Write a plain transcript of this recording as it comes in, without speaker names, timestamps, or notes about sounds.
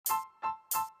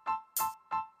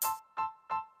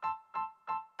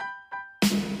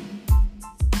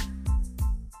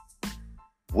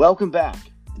Welcome back,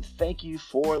 and thank you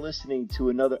for listening to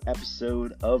another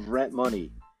episode of Rent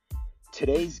Money.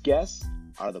 Today's guests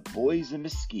are the boys in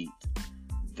Mesquite.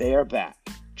 They are back.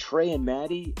 Trey and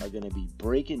Maddie are going to be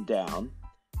breaking down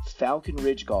Falcon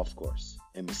Ridge Golf Course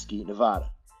in Mesquite, Nevada.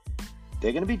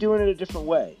 They're going to be doing it a different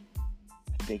way.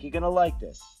 I think you're going to like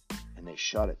this, and they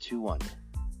shot at 2 under.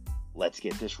 Let's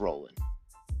get this rolling.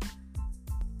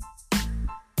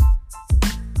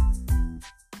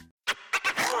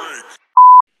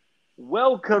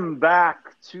 Welcome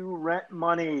back to Rent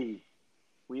Money.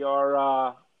 We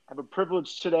are have a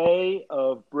privilege today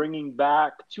of bringing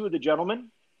back two of the gentlemen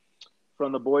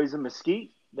from the boys in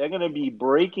Mesquite. They're going to be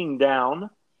breaking down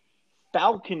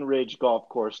Falcon Ridge Golf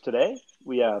Course today.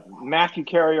 We have Matthew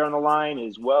Carrier on the line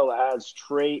as well as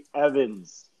Trey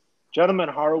Evans. Gentlemen,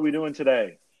 how are we doing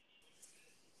today?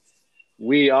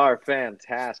 We are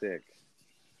fantastic.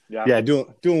 Yeah,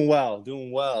 doing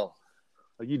well.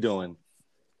 How you doing?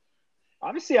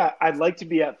 Obviously, I'd like to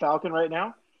be at Falcon right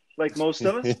now, like most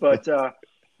of us. But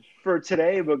for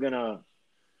today, we're going to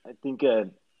 – I think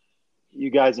you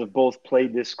guys have both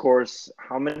played this course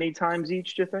how many times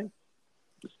each, do you think?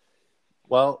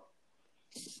 Well,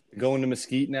 going to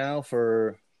Mesquite now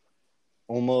for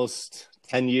almost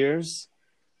 10 years,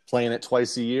 playing it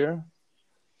twice a year.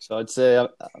 So I'd say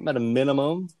I'm at a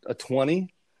minimum of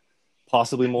 20,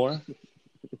 possibly more.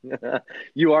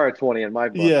 You are a 20 in my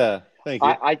book. Yeah, thank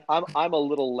you. I'm a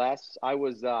little less. I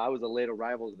was a late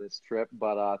arrival to this trip,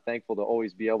 but thankful to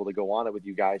always be able to go on it with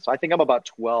you guys. So I think I'm about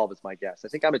 12 is my guess. I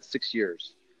think I'm at 6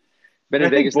 years. Been in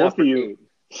Vegas now for 8.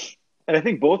 And I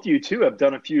think both of you too have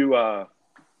done a few.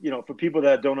 For people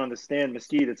that don't understand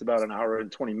Mesquite, it's about an hour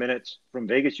and 20 minutes from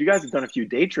Vegas. You guys have done a few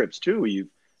day trips too, where you've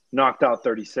knocked out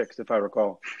 36, if I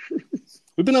recall.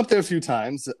 We've been up there a few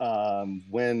times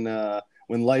when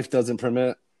life doesn't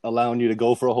permit allowing you to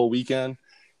go for a whole weekend.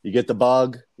 You get the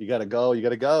bug, you got to go,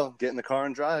 get in the car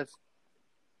and drive.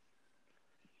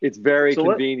 It's very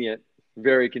convenient.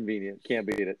 Very convenient. Can't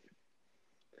beat it.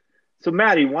 So,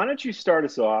 Maddie, why don't you start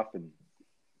us off and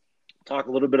talk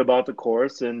a little bit about the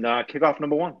course and kick off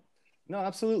number one? No,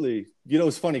 absolutely.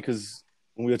 It's funny because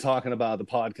when we were talking about the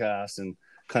podcast and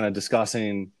kind of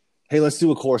discussing, hey, let's do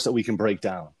a course that we can break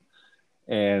down.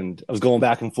 And I was going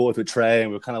back and forth with Trey, and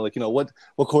we were kind of like,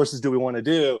 what courses do we want to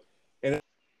do? And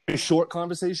a short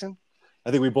conversation,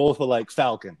 I think we both were like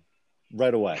Falcon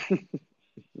right away.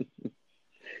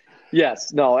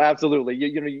 Yes, no, absolutely.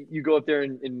 You go up there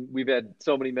and we've had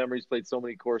so many memories, played so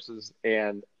many courses,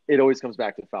 and it always comes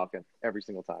back to Falcon every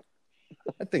single time.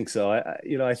 I think so.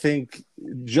 I think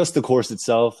just the course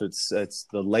itself, it's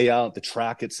the layout, the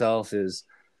track itself is.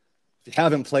 If you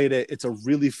haven't played it, it's a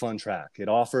really fun track. It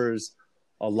offers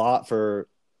a lot for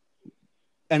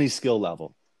any skill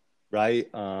level, right?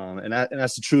 And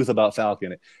that's the truth about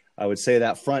Falcon. I would say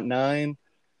that front 9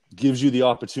 gives you the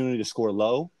opportunity to score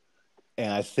low,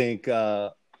 and I think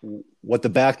what the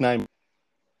back 9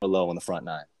 are low on the front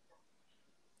 9.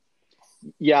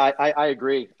 Yeah, I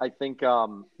agree. I think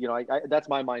that's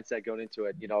my mindset going into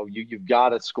it. You've got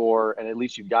to score, and at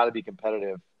least you've got to be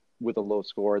competitive with a low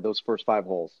score. Those first 5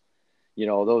 holes,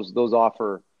 those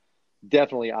offer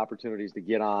definitely opportunities to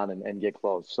get on and get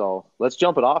close. So let's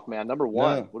jump it off, man. Number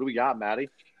 1, What do we got, Maddie?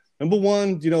 Number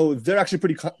 1, they're actually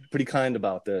pretty kind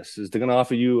about this. Is they're going to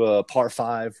offer you a par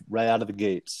 5 right out of the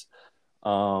gates.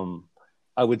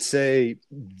 I would say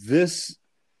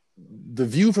the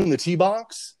view from the tee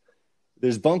box,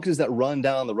 there's bunkers that run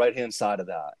down the right-hand side of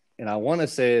that. And I want to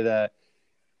say that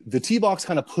the tee box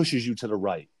kind of pushes you to the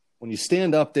right. When you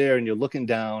stand up there and you're looking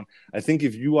down, I think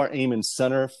if you are aiming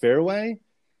center fairway,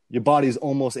 your body's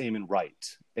almost aiming right.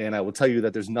 And I will tell you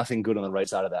that there's nothing good on the right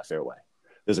side of that fairway.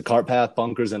 There's a cart path,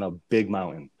 bunkers, and a big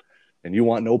mountain. And you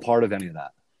want no part of any of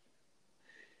that.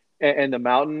 And the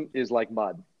mountain is like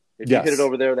mud. If you hit it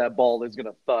over there, that ball is going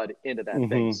to thud into that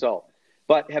thing. So,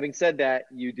 but having said that,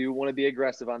 you do want to be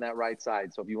aggressive on that right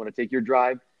side. So if you want to take your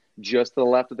drive just to the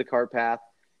left of the cart path,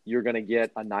 you're going to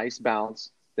get a nice bounce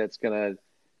that's going to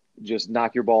just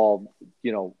knock your ball,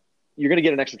 you're going to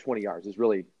get an extra 20 yards is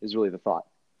really the thought.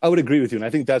 I would agree with you. And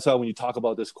I think that's why when you talk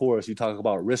about this course, you talk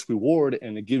about risk reward,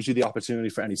 and it gives you the opportunity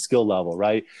for any skill level,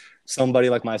 right? Somebody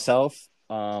like myself,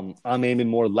 I'm aiming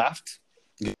more left,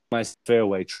 get my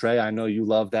fairway. Trey, I know you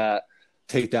love that.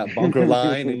 Take that bunker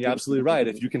line, and you're absolutely right.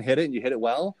 If you can hit it and you hit it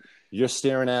well, you're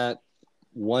staring at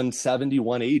 170,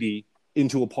 180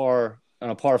 into a par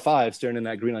 5, staring in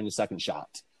that green on your second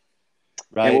shot.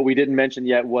 Right. And what we didn't mention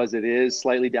yet was it is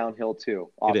slightly downhill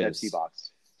too off that tee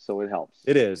box, so it helps.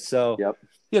 It is. So,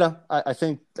 I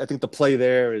think the play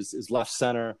there is left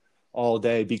center all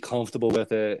day. Be comfortable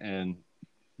with it and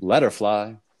let her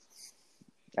fly.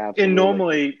 Absolutely. And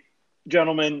normally,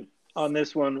 gentlemen, on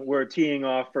this one, we're teeing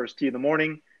off first tee of the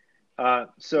morning.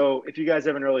 So if you guys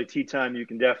have an early tee time, you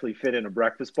can definitely fit in a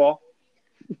breakfast ball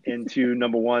into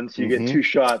number one. So you get two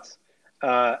shots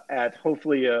at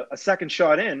hopefully a second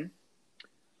shot in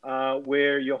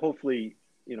where you'll hopefully,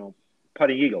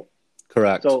 putting eagle.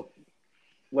 Correct. So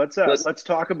let's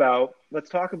talk about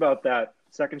that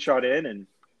second shot in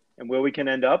and where we can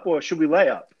end up, or should we lay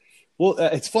up? Well,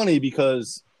 it's funny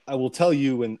because I will tell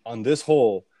you on this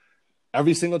hole,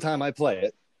 every single time I play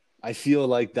it, I feel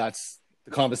like that's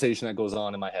the conversation that goes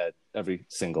on in my head every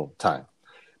single time.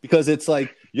 Because it's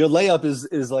like your layup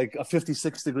is like a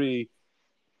 56-degree,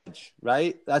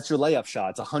 right? That's your layup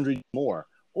shot. It's 100 more.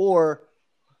 Or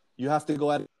you have to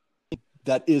go at it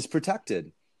that is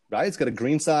protected, right? It's got a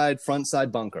green side, front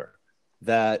side bunker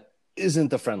that isn't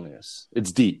the friendliest.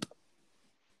 It's deep.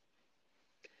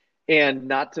 And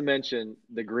not to mention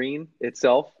the green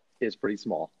itself is pretty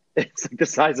small. It's like the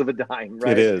size of a dime,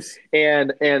 right? It is.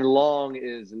 And long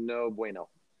is no bueno.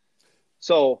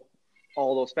 So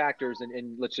all those factors,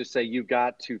 and let's just say you've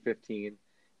got 215,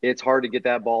 it's hard to get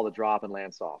that ball to drop and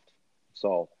land soft.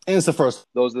 So and it's the first.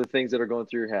 Those are the things that are going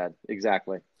through your head.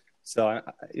 Exactly. So, I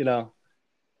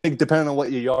think depending on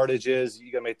what your yardage is,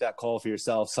 you got to make that call for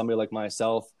yourself. Somebody like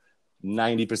myself,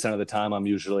 90% of the time, I'm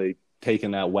usually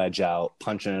taking that wedge out,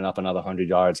 punching it up another 100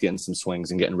 yards, getting some swings,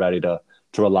 and getting ready to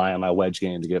rely on my wedge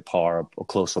game to get par or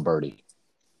close to birdie.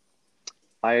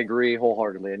 I agree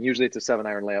wholeheartedly. And usually it's a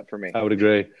 7-iron layup for me. I would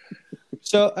agree.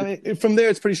 So, from there,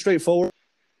 it's pretty straightforward.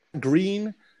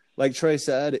 Green, like Trey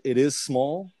said, it is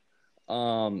small.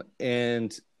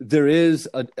 And there is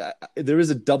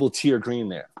a double tier green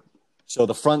there. So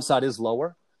the front side is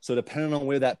lower. So depending on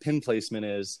where that pin placement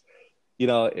is,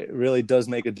 it really does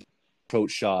make a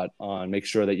approach shot on make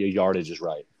sure that your yardage is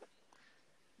right.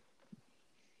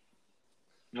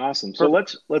 Awesome. So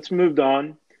let's move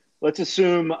on. Let's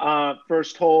assume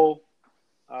first hole.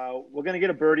 We're going to get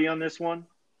a birdie on this one.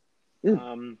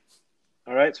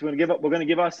 All right. So we're going to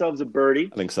give ourselves a birdie.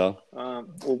 I think so. I'm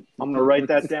going to write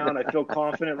that down. I feel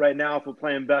confident right now if we're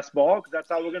playing best ball because that's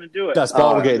how we're going to do it. Best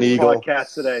ball. We're getting eagle.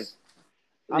 Podcast today.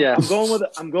 I'm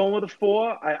going with a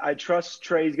 4. I trust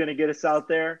Trey's going to get us out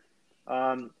there.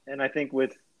 And I think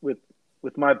with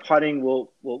my putting,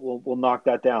 we'll knock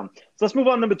that down. So let's move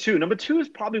on to number 2. Number 2 is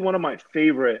probably one of my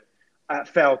favorite at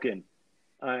Falcon.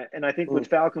 And I think with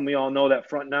Falcon, we all know that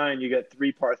front 9, you get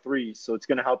 3 par 3s. So it's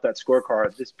going to help that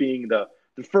scorecard. This being the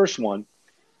first one.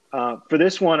 For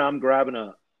this one,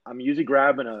 I'm usually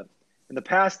grabbing in the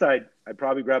past, I'd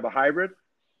probably grab a hybrid,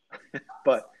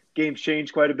 but game's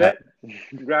changed quite a bit.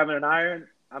 I'm grabbing an iron.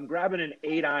 I'm grabbing an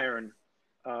 8-iron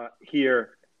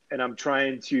here. And I'm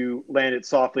trying to land it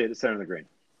softly at the center of the green.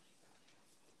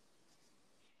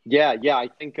 Yeah. I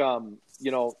think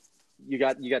you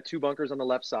got 2 bunkers on the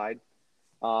left side,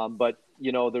 but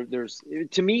there's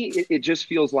to me it just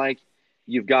feels like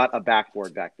you've got a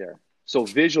backboard back there. So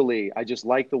visually, I just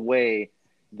like the way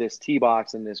this tee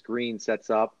box and this green sets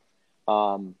up.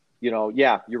 You're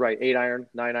right. 8-iron,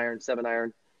 9-iron,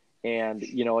 7-iron, and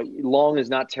long is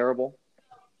not terrible.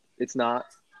 It's not.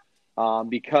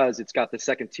 Because it's got the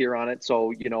second tier on it.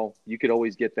 So, you could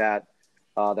always get that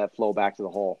flow back to the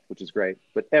hole, which is great.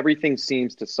 But everything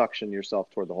seems to suction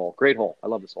yourself toward the hole. Great hole. I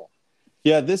love this hole.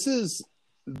 Yeah, this is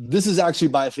actually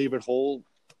my favorite hole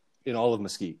in all of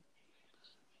Mesquite.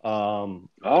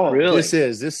 Really? This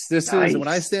is nice.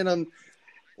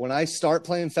 when I start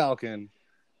playing Falcon,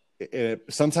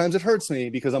 sometimes it hurts me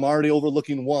because I'm already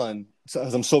overlooking 1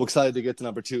 because I'm so excited to get to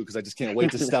number 2 because I just can't wait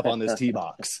to step on this tee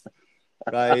box.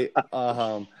 Right.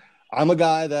 I'm a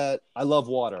guy that I love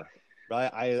water,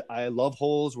 right? I love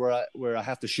holes where I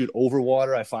have to shoot over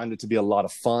water. I find it to be a lot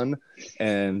of fun.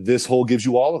 And this hole gives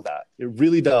you all of that. It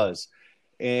really does.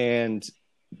 And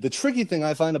the tricky thing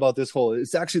I find about this hole,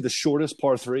 it's actually the shortest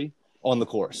par 3 on the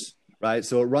course, right?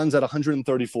 So it runs at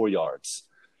 134 yards.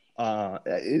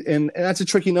 And that's a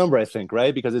tricky number, I think,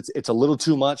 right? Because it's a little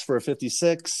too much for a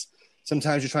 56.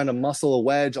 Sometimes you're trying to muscle a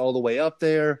wedge all the way up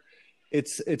there.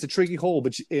 It's a tricky hole,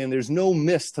 and there's no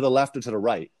miss to the left or to the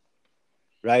right,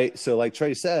 right? So like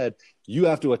Trey said, you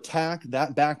have to attack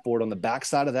that backboard on the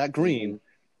backside of that green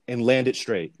and land it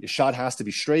straight. Your shot has to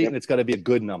be straight, and it's got to be a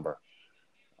good number.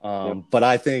 But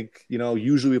I think,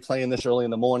 usually we play in this early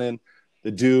in the morning.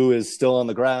 The dew is still on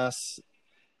the grass,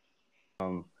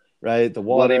 right? The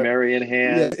water. Bloody Mary in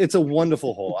hand. Yeah, it's a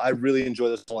wonderful hole. I really enjoy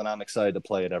this hole, and I'm excited to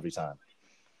play it every time.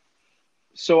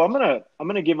 So I'm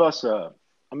gonna give us a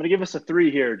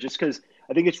 3 here, just because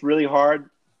I think it's really hard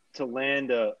to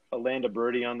land a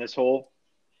birdie on this hole,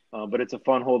 but it's a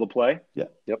fun hole to play. Yeah.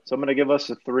 Yep. So I'm going to give us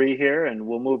a 3 here, and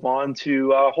we'll move on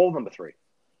to hole number 3.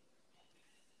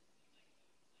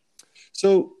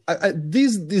 So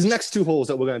these next two holes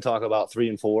that we're going to talk about, 3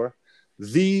 and 4,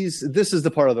 this is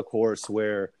the part of the course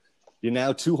where you're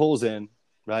now 2 holes in,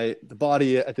 right? The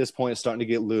body at this point is starting to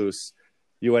get loose.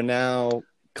 You are now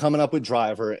coming up with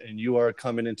driver, and you are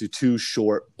coming into 2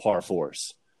 short par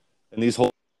 4s. And these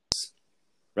holes,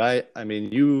 right? I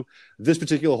mean, this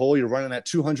particular hole, you're running at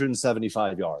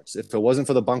 275 yards. If it wasn't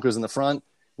for the bunkers in the front,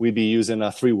 we'd be using a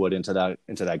 3-wood into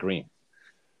that green.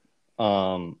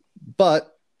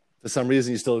 But for some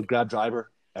reason, you still grab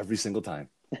driver every single time.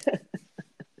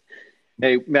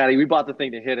 Hey, Matty, we bought the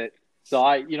thing to hit it.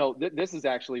 So this is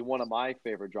actually one of my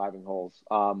favorite driving holes.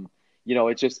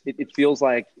 It feels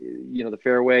like, the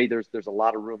fairway, there's a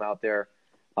lot of room out there.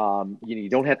 You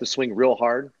don't have to swing real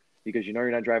hard because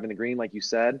you're not driving the green, like you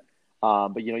said.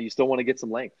 But you still want to get some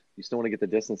length. You still want to get the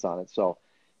distance on it. So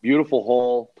beautiful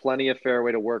hole, plenty of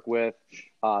fairway to work with,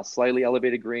 slightly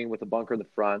elevated green with a bunker in the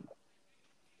front.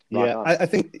 Yeah, I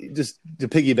think just to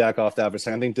piggyback off that for a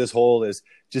second, I think this hole is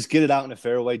just get it out in the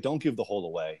fairway. Don't give the hole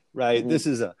away, right? Mm-hmm. This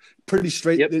is a pretty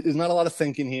straight. Yep. There's not a lot of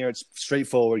thinking here. It's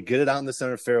straightforward. Get it out in the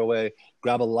center fairway.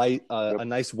 Grab a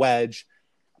nice wedge,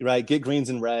 right? Get greens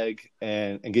and reg,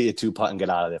 and get your 2-putt and get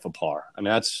out of there for par. I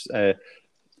mean,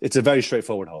 it's a very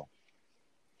straightforward hole.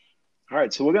 All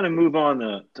right, so we're going to move on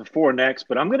to 4 next,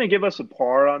 but I'm going to give us a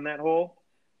par on that hole.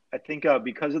 I think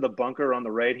because of the bunker on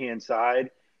the right-hand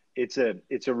side, it's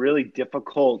a really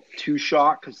difficult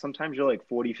 2-shot because sometimes you're like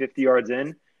 40, 50 yards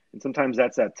in, and sometimes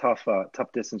that's that tough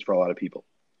distance for a lot of people.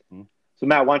 Mm-hmm. So,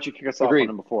 Matt, why don't you kick us off on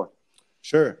number 4?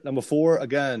 Sure. Number 4,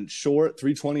 again, short,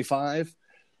 325.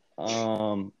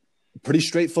 Pretty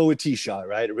straightforward tee shot,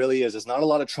 right? It really is. There's not a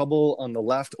lot of trouble on the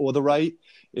left or the right.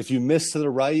 If you miss to the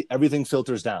right, everything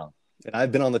filters down. And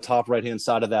I've been on the top right-hand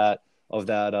side of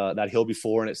that hill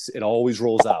before, and it always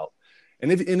rolls out.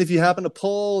 And if you happen to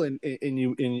pull and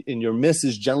your miss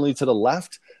is generally to the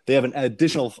left, they have an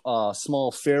additional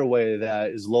small fairway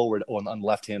that is lowered on the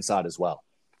left-hand side as well.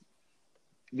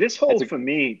 This hole for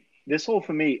me,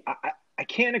 I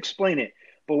can't explain it,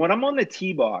 but when I'm on the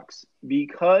tee box,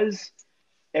 because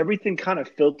everything kind of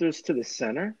filters to the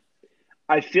center,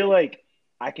 I feel like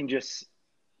I can hit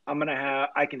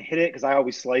it because I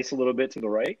always slice a little bit to the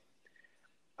right.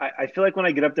 I feel like when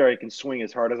I get up there, I can swing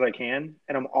as hard as I can,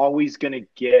 and I'm always going to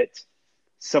get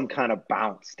some kind of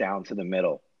bounce down to the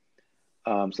middle.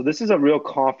 So this is a real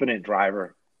confident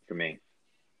driver for me.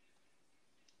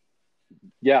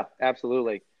 Yeah,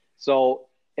 absolutely. So,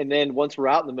 and then once we're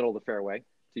out in the middle of the fairway,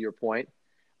 to your point,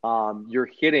 you're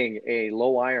hitting a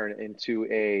low iron into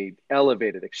a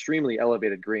extremely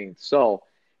elevated green. So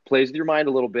plays with your mind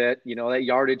a little bit. That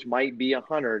yardage might be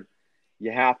 100.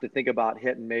 You have to think about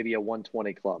hitting maybe a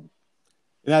 120 club.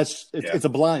 And it's a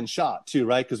blind shot too,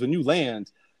 right? Because when you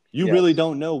land, you really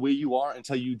don't know where you are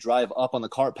until you drive up on the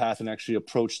cart path and actually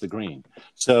approach the green.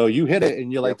 So you hit it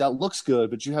and you're like, that looks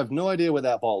good, but you have no idea where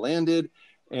that ball landed.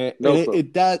 And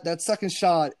that second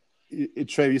shot,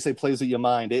 Trey, you say plays with your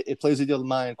mind. It plays with your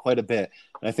mind quite a bit.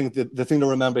 And I think the thing to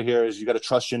remember here is you got to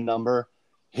trust your number,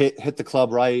 hit the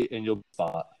club right, and you'll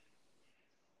spot.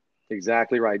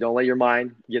 Exactly right. Don't let your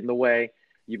mind get in the way.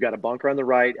 You've got a bunker on the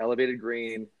right, elevated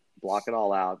green, block it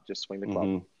all out. Just swing the club.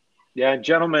 Mm-hmm. Yeah,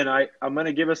 gentlemen, I'm going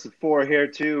to give us a 4 here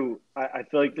too. I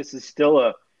feel like this is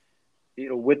still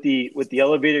with the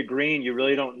elevated green, you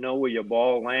really don't know where your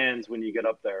ball lands when you get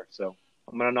up there. So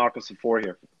I'm going to knock us a 4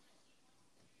 here.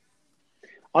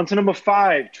 On to number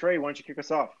 5. Trey, why don't you kick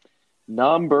us off?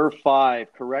 Number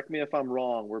 5. Correct me if I'm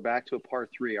wrong. We're back to a par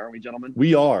 3, aren't we, gentlemen?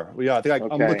 We are. I think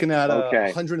I'm looking at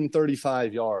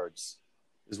 135 yards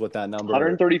is what that number is.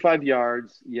 135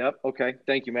 yards. Yep. Okay.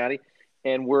 Thank you, Matty.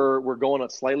 And we're going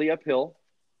slightly uphill.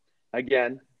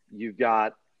 Again, you've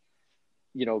got,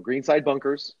 greenside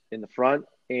bunkers in the front,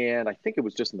 and I think it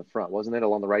was just in the front, wasn't it,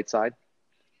 along the right side?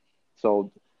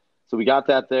 So we got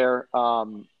that there.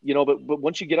 But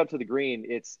once you get up to the green,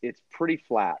 it's pretty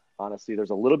flat. Honestly, there's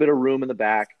a little bit of room in the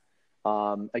back.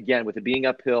 Again, with it being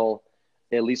uphill,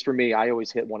 at least for me, I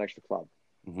always hit 1 extra club.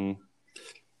 Mm-hmm.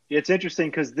 It's interesting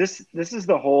because this is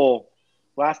the hole.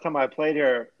 Last time I played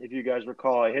here, if you guys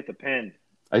recall, I hit the pin.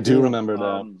 I do remember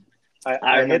that.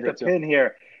 I hit the pin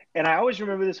here, and I always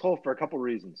remember this hole for a couple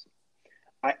reasons.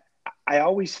 I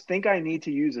always think I need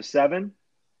to use a 7,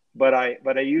 but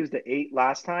I used the 8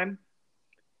 last time,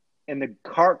 and the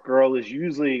cart girl is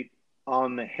usually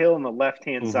on the hill on the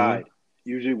left-hand side,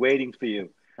 usually waiting for you.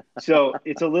 So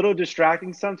it's a little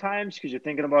distracting sometimes because you're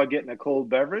thinking about getting a cold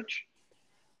beverage.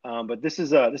 But this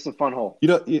is a fun hole.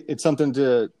 It's something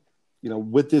to,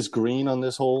 with this green on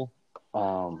this hole,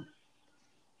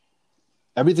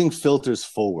 everything filters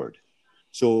forward.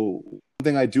 So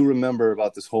thing I do remember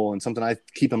about this hole, and something I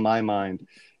keep in my mind,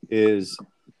 is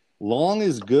long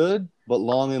is good, but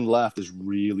long and left is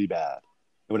really bad.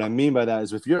 And what I mean by that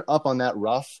is if you're up on that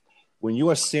rough, when you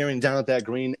are staring down at that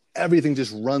green, everything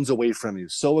just runs away from you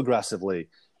so aggressively,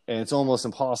 and it's almost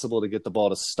impossible to get the ball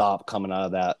to stop coming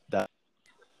out of that.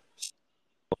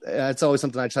 That's always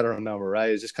something I try to remember, right?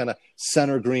 It's just kind of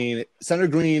center green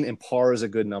and par is a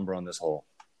good number on this hole,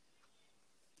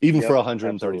 even for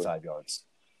 135 absolutely. Yards.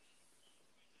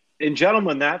 And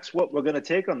gentlemen, that's what we're going to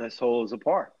take on this hole is a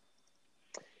par.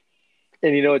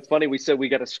 And it's funny. We said we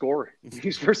got to score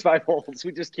these first 5 holes.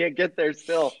 We just can't get there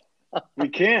still. We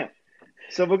can't.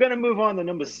 So we're going to move on to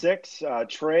number 6.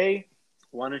 Trey,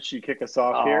 why don't you kick us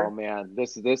off here? Oh man,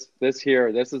 this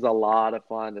is a lot of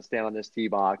fun to stand on this tee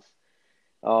box.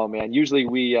 Oh man, usually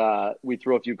we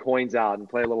throw a few coins out and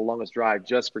play a little longest drive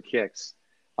just for kicks.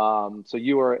 So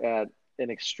you are at an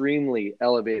extremely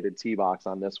elevated tee box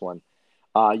on this one.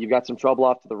 You've got some trouble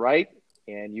off to the right,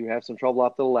 and you have some trouble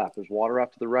off to the left. There's water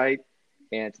off to the right,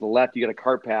 and to the left you got a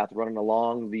cart path running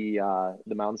along the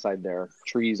mountainside there,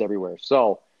 trees everywhere.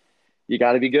 So you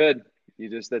got to be good.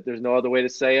 There's no other way to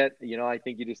say it. I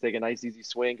think you just take a nice easy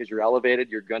swing because you're elevated.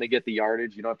 You're going to get the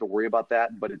yardage. You don't have to worry about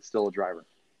that, but it's still a driver.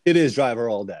 It is driver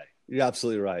all day. You're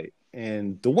absolutely right.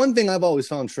 And the one thing I've always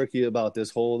found tricky about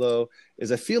this hole, though,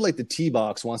 is I feel like the tee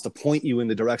box wants to point you in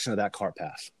the direction of that cart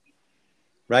path.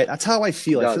 Right? That's how I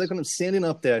feel. I feel like when I'm standing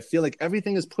up there, I feel like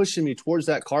everything is pushing me towards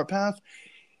that cart path.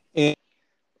 And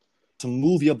to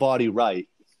move your body right,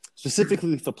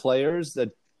 specifically for players that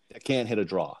can't hit a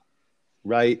draw,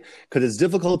 right? Because it's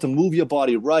difficult to move your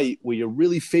body right where you're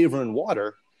really favoring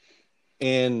water.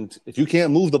 And if you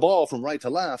can't move the ball from right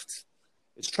to left,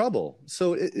 it's trouble.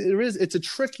 So it's a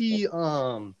tricky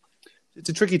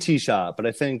tee shot, but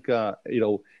I think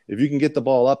if you can get the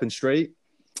ball up and straight,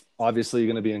 obviously you're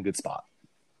going to be in a good spot.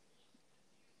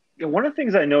 Yeah, one of the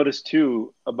things I noticed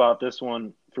too about this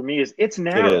one for me is it's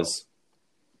narrow. It is.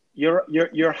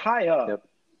 You're high up,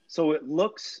 so it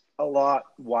looks a lot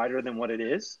wider than what it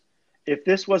is. If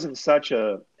this wasn't such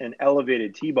an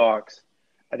elevated tee box,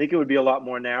 I think it would be a lot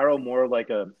more narrow, more like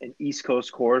an East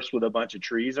Coast course with a bunch of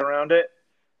trees around it.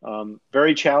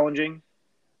 Very challenging.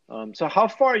 So how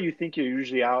far you think you're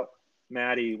usually out,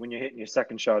 Maddie, when you're hitting your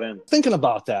second shot in? Thinking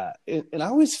about that, and I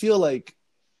always feel like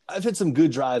I've hit some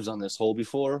good drives on this hole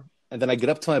before, and then I get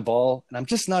up to my ball, and I'm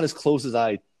just not as close as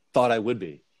I thought I would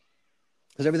be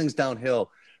because everything's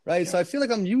downhill, right? Yeah. So I feel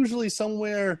like I'm usually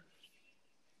somewhere,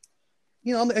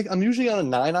 I'm usually on a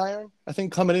 9-iron, I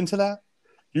think, coming into that.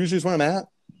 Usually is where I'm at.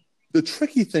 The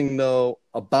tricky thing, though,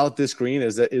 about this green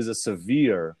is that it is a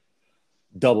severe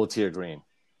double tier green,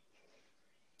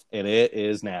 and it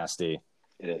is nasty.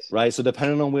 It is, right. So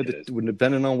depending on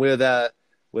where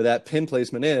that pin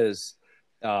placement is,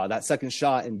 that second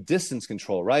shot and distance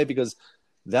control, right? Because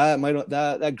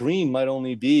that green might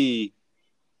only be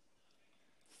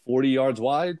 40 yards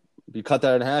wide. If you cut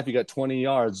that in half, you got 20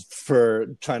 yards for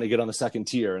trying to get on the second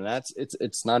tier, and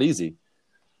it's not easy.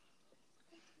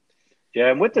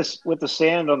 Yeah, and with the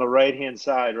sand on the right hand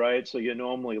side, right? So you're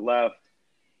normally left.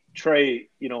 Trey,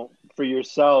 for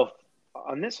yourself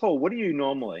on this hole, what do you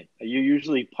normally? Are you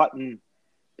usually putting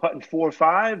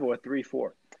 4-5 or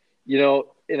 3-4?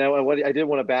 What I did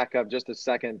want to back up just a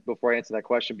second before I answer that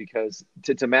question, because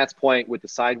to Matt's point with the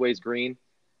sideways green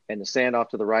and the sand off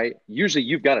to the right, usually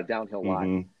you've got a downhill lie.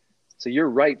 Mm-hmm. So your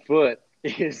right foot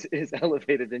is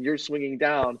elevated and you're swinging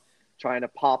down, trying to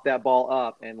pop that ball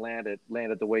up and land it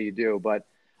the way you do. But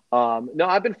no,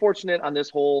 I've been fortunate on this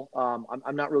hole.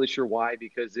 I'm not really sure why,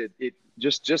 because it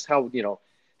just how,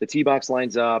 the tee box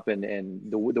lines up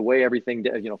and the way everything,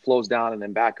 flows down and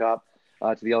then back up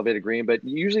to the elevated green. But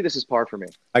usually this is par for me.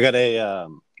 I got a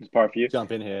it's par for you.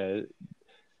 Jump in here.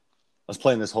 I was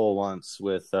playing this hole once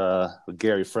with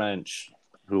Gary French,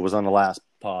 who was on the last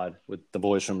pod with the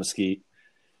boys from Mesquite,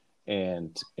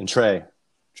 and Trey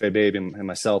Babe and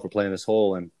myself were playing this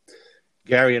hole, and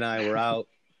Gary and I were out,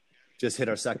 just hit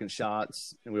our second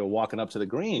shots, and we were walking up to the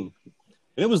green.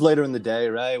 And it was later in the day,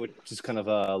 right? We're just kind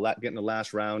of getting the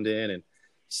last round in, and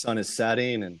sun is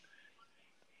setting, and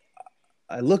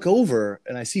I look over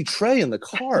and I see Trey in the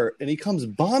cart, and he comes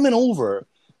bombing over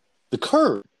the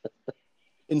curb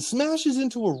and smashes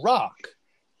into a rock.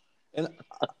 And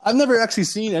I've never actually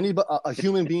seen a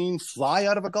human being fly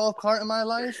out of a golf cart in my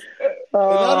life. And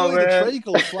not only did Trey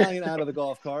go flying out of the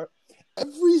golf cart,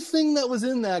 everything that was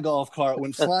in that golf cart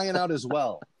went flying out as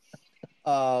well.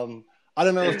 I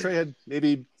don't know if Trey had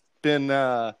maybe might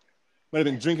have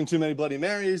been drinking too many Bloody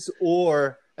Marys,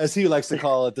 or, as he likes to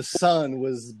call it, the sun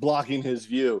was blocking his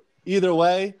view. Either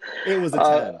way, it was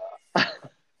a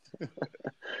 10.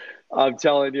 I'm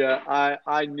telling you,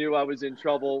 I knew I was in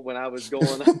trouble when I was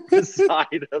going up the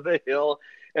side of the hill,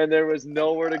 and there was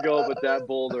nowhere to go but that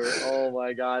boulder. Oh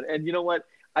my God! And you know what?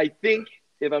 I think,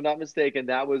 if I'm not mistaken,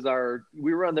 that was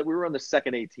we were on the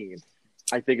second 18.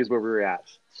 I think is where we were at.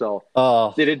 So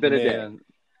it had been a day.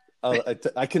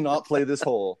 I cannot play this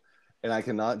hole, and I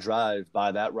cannot drive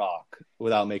by that rock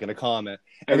without making a comment.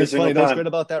 And it's funny, what's great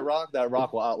about that rock? That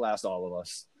rock will outlast all of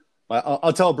us.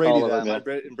 I'll tell Brady that.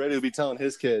 And Brady will be telling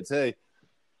his kids, hey,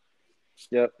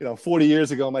 40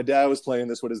 years ago, my dad was playing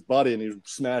this with his buddy, and he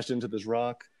smashed into this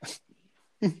rock.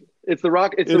 It's the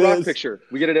rock. It's the rock picture.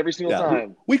 We get it every single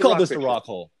time. We call this the rock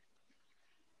hole.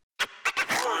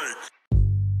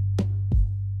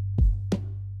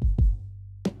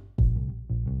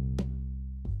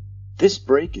 This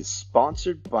break is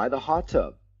sponsored by the Hot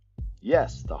Tub.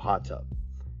 Yes, the Hot Tub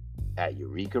at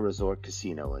Eureka Resort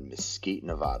Casino in Mesquite,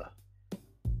 Nevada.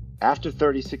 After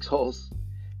 36 holes,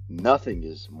 nothing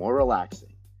is more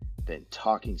relaxing than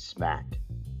talking smack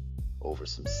over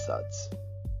some suds.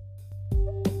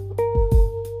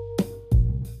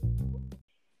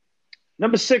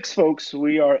 Number 6, folks,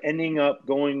 we are ending up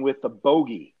going with the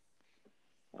bogey.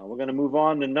 We're going to move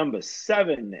on to number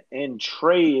 7, and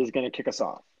Trey is going to kick us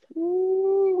off.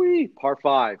 Ooh-wee. Par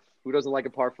 5. Who doesn't like a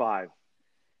par 5?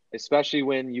 Especially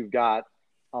when you've got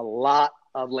a lot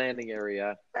of landing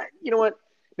area. You know what?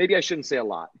 Maybe I shouldn't say a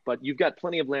lot, but you've got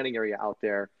plenty of landing area out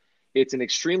there. It's an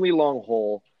extremely long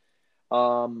hole.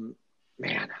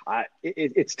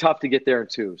 It's tough to get there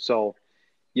too. So,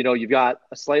 you've got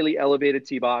a slightly elevated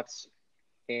tee box,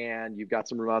 and you've got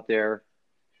some room out there.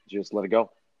 Just let it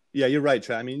go. Yeah, you're right,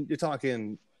 Trey. I mean, you're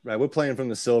talking right. We're playing from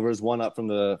the silvers, one up from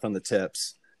the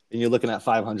tips, and you're looking at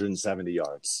 570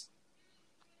 yards.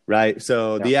 Right.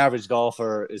 So the average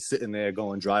golfer is sitting there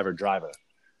going driver,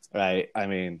 right? I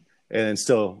mean, and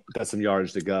still got some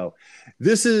yards to go.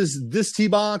 This tee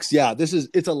box. Yeah,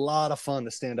 it's a lot of fun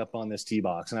to stand up on this tee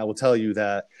box. And I will tell you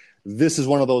that this is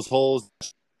one of those holes.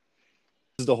 This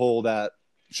is the hole that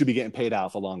should be getting paid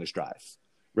out for longest drive,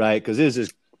 right? Because there's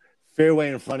this fairway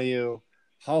in front of you.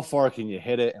 How far can you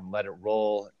hit it and let it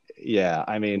roll? Yeah,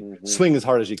 I mean, swing as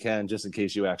hard as you can just in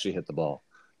case you actually hit the ball.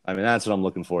 I mean, that's what I'm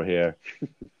looking for here.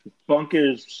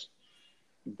 Bunkers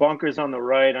on the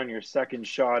right on your second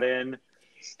shot in.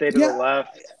 Stay to the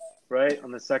left, right,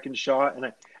 on the second shot.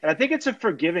 And I think it's a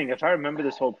forgiving, if I remember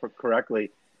this hole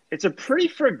correctly, it's a pretty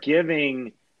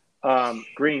forgiving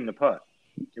green to putt.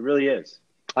 It really is.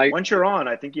 Once you're on,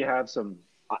 I think you have some.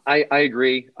 I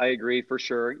agree. I agree for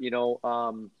sure.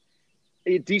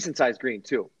 A decent-sized green,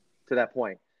 too, to that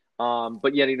point.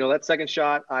 But, yeah, that second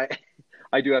shot,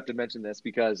 I do have to mention this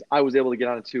because I was able to get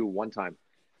on a 2 one time,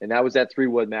 and that was that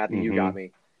 3-wood, Matthew. You got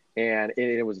me, and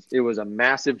it was a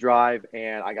massive drive,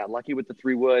 and I got lucky with the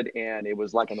 3-wood, and it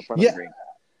was like on the front of the green.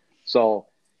 So,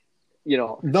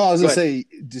 No, I was gonna say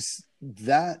just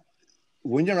that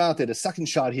when you're out there, the second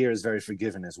shot here is very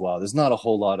forgiving as well. There's not a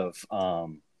whole lot of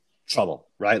trouble,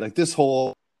 right? Like this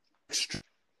hole,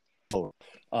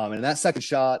 and that second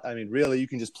shot, I mean, really, you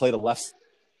can just play the left.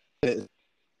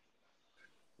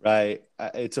 Right.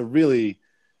 It's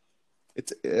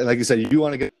like you said, you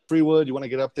want to get 3-wood, you want to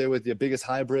get up there with your biggest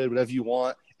hybrid, whatever you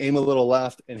want, aim a little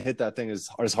left and hit that thing as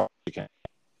hard as you can.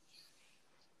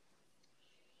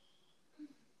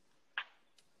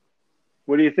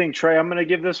 What do you think, Trey? I'm going to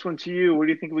give this one to you. What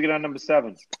do you think we get on number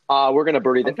 7? We're going to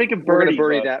birdie that. I'm thinking birdie.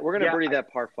 We're going to birdie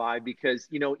that par 5 because,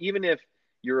 even if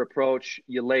your approach,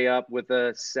 you lay up with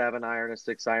a 7-iron, a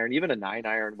 6-iron, even a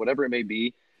 9-iron, whatever it may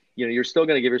be, you're still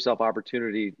going to give yourself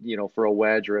opportunity, for a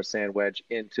wedge or a sand wedge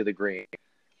into the green,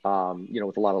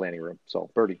 with a lot of landing room. So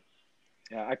birdie.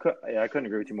 Yeah, I couldn't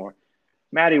agree with you more.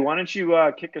 Maddie, why don't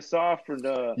you kick us off for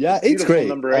the it's great.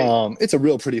 Number 8. It's a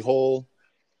real pretty hole.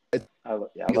 I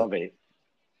love 8.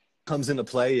 Comes into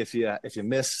play if you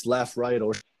miss left, right,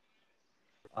 or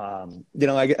I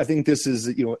think this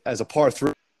is as a par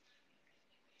 3.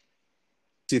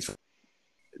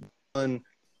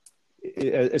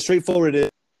 As straightforward it is.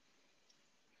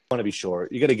 Want to be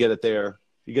short. You got to get it there.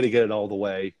 You got to get it all the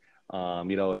way.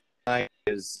 9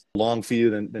 is long for you,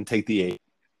 then take the 8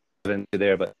 into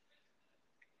there, but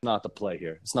not the play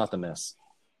here. It's not the miss.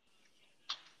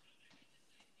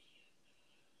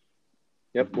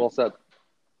 Yep, well said.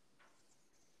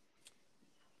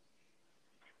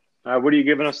 What are you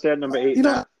giving us there, number 8?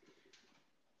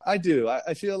 I do.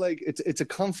 I feel like it's a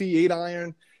comfy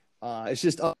 8-iron. It's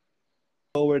just up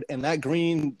forward, and that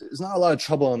green. There's not a lot of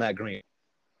trouble on that green.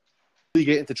 You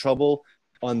get into trouble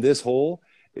on this hole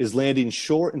is landing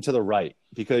short and to the right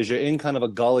because you're in kind of a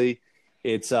gully.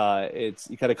 It's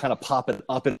you got to kind of pop it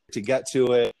up to get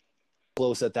to it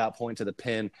close at that point to the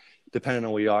pin. depending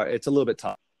on where you are. It's a little bit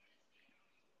tough.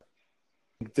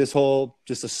 This hole,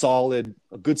 just a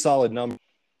good solid number.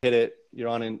 Hit it. You're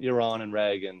on in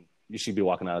reg, and you should be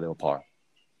walking out of there with par.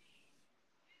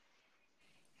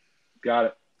 Got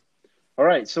it. All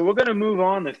right, so we're going to move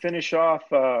on to finish off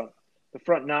the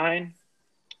front nine.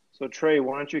 So Trey,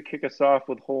 why don't you kick us off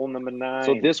with hole number 9?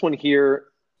 So this one here,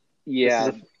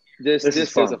 yeah, this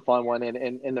is a fun one.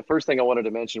 And the first thing I wanted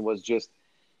to mention was just,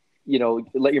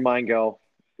 let your mind go.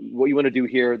 What you want to do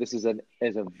here, this is a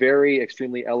very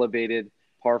extremely elevated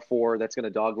par 4 that's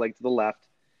going to dogleg to the left.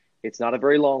 It's not a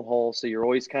very long hole, so you're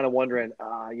always kind of wondering,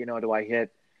 do I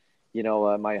hit,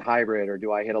 my hybrid, or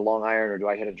do I hit a long iron, or do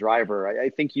I hit a driver? I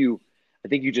think you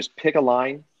just pick a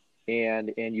line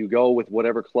and you go with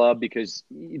whatever club, because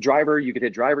driver, you could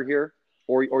hit driver here,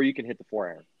 or you can hit the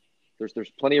 4-iron.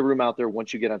 There's plenty of room out there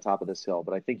once you get on top of this hill.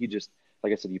 But I think you just,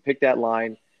 like I said, you pick that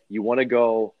line. You want to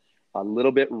go a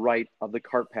little bit right of the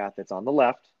cart path that's on the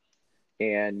left,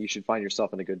 and you should find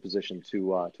yourself in a good position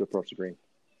to approach the green.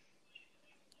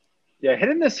 Yeah,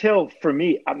 hitting this hill for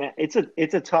me, I mean, it's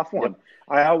a tough one. Yep.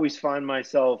 I always find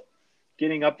myself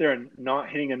getting up there and not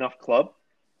hitting enough club,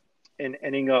 and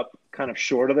ending up kind of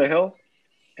short of the hill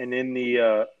and in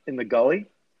the gully.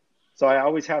 So I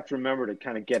always have to remember to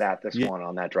kind of get at this one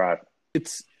on that drive.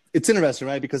 It's interesting,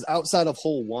 right? Because outside of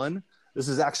hole 1, this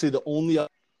is actually the only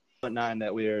front 9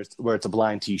 that where it's a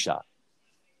blind tee shot,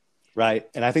 right?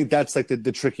 And I think that's like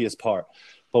the trickiest part.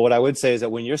 But what I would say is that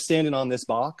when you're standing on this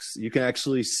box, you can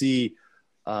actually see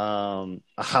a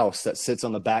house that sits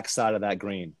on the back side of that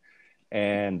green,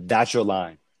 and that's your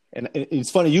line. And it's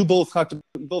funny, you both talked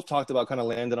about kind of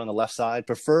landing on the left side.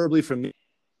 Preferably for me,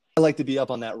 I like to be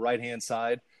up on that right-hand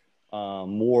side,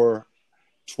 more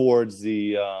towards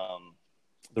the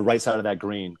right side of that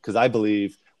green, because I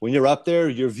believe when you're up there,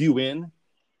 your view in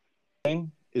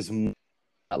is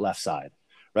that left side.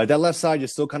 Right, that left side, you're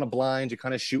still kind of blind. You're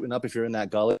kind of shooting up if you're in that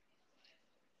gully.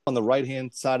 On the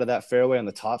right-hand side of that fairway, on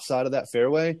the top side of that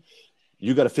fairway,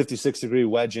 you got a 56-degree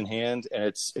wedge in hand, and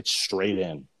it's straight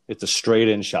in. It's a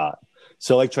straight-in shot.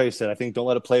 So like Trey said, I think don't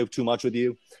let it play too much with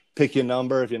you. Pick your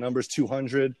number. If your number is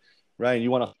 200, right, and you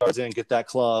want to start in, get that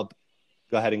club,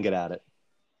 go ahead and get at it.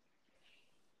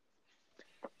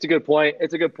 It's a good point. I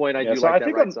do like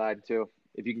that right side, too,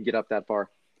 if you can get up that far.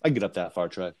 I can get up that far,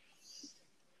 Trey.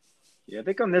 Yeah, I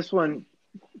think on this one,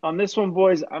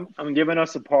 boys, I'm giving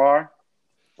us a par.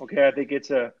 Okay, I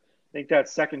think that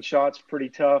second shot's pretty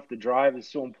tough. The drive is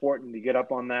so important to get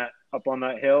up on that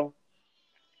hill.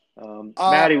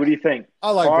 Maddie, what do you think?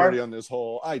 I like par? Birdie on this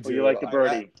hole. I do. Or you like the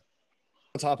birdie?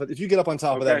 If you get up on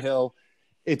top of that hill,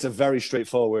 it's a very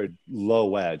straightforward low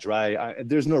wedge, right?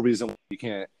 There's no reason you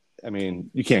can't. I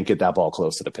mean, you can't get that ball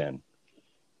close to the pin.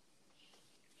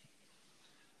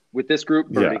 With this group,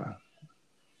 birdie. Yeah.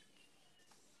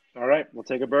 All right, we'll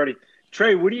take a birdie.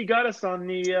 Trey, what do you got us on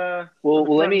the Well,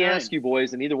 let me ask you,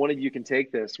 boys, and either one of you can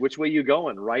take this. Which way you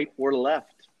going, right or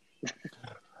left?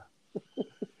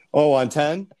 On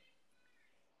 10?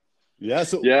 Yeah.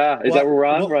 So yeah, is that where we're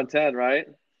on? We're on 10, right?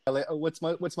 What's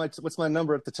my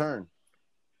number at the turn?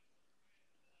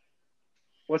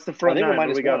 What's the front nine? What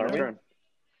do we got on the turn?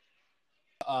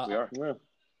 We are. Yeah.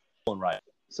 Going right.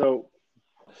 So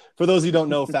for those who don't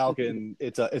know, Falcon,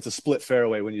 it's a split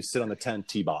fairway when you sit on the 10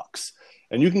 tee box,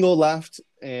 and you can go left,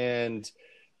 and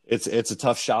it's a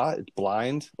tough shot. It's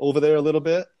blind over there a little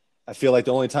bit. I feel like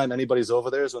the only time anybody's over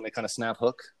there is when they kind of snap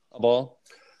hook a ball.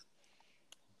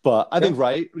 But I think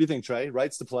right. What do you think, Trey?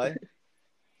 Right's the play.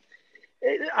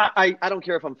 I don't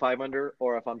care if I'm 5 under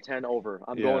or if I'm 10 over.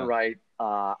 I'm going right.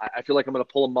 I feel like I'm going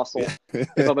to pull a muscle if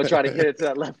I'm going to try to hit it to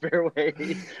that left fairway.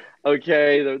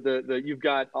 Okay, the you've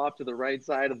got off to the right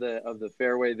side of the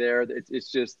fairway there.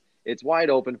 It's wide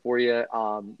open for you.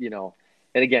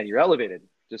 And again, you're elevated,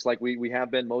 just like we have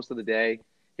been most of the day.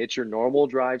 Hit your normal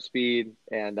drive speed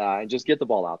and just get the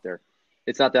ball out there.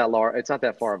 It's not that large. It's not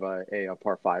that far of a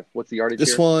par 5. What's the yardage?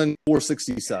 This one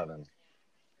 467.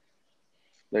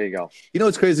 There you go. You know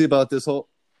what's crazy about this hole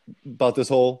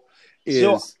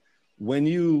is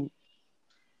when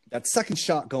that second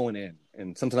shot going in,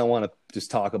 and something I want to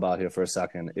just talk about here for a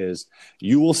second is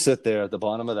you will sit there at the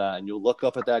bottom of that and you'll look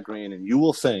up at that green and you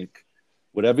will think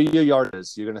whatever your yard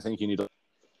is, you're going to think you need to.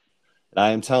 And I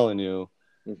am telling you,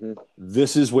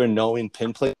 This is where knowing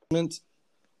pin placement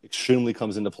extremely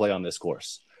comes into play on this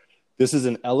course. This is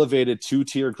an elevated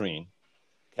 2-tier green.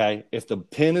 Okay. If the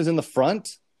pin is in the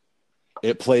front,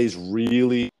 it plays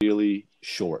really, really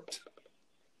short.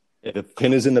 If the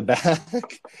pin is in the back,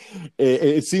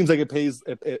 it seems like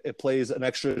it plays an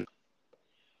extra, and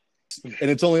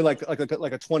it's only like a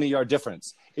 20-yard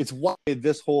difference. It's why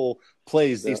this hole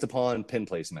plays based upon pin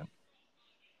placement.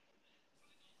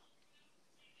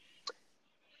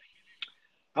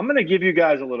 I'm gonna give you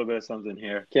guys a little bit of something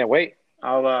here. Can't wait.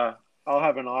 I'll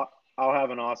have an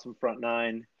awesome front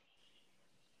nine.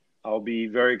 I'll be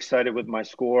very excited with my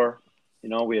score. You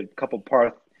know, we had a couple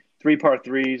three par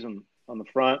threes on the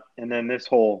front, and then this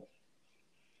hole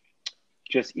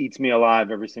just eats me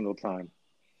alive every single time.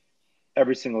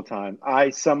 Every single time. I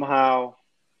somehow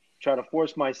try to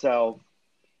force myself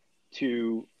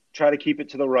to try to keep it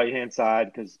to the right-hand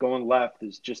side because going left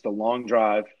is just a long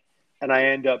drive, and I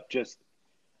end up just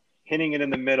hitting it in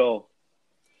the middle.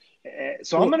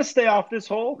 So I'm going to stay off this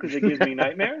hole because it gives me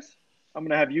nightmares. I'm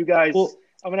going to have you guys.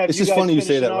 I'm going to have it's you just guys funny you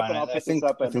say that, up, Ryan. I think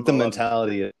the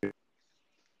mentality is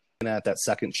at that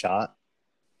second shot,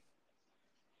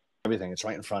 everything, it's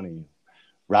right in front of you,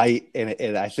 right?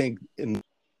 And I think and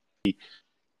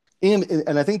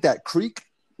I think that creek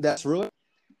that's ruined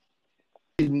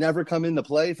never come into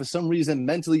play for some reason.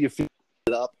 Mentally, you feel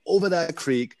it up over that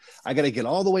creek. I got to get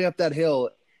all the way up that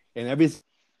hill, and everything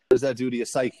does that do to your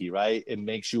psyche, right? It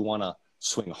makes you want to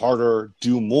swing harder,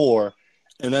 do more,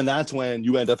 and then that's when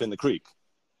you end up in the creek.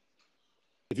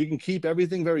 If you can keep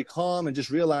everything very calm and just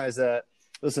realize that,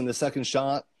 listen, the second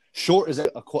shot short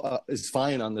is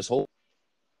fine on this whole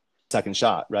second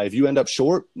shot, right? If you end up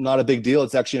short, not a big deal.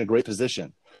 It's actually in a great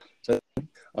position. So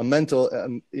a mental,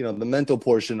 the mental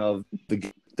portion of the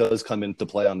game does come into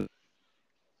play on.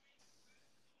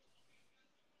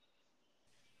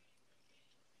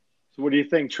 So what do you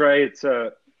think, Trey? It's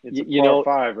a par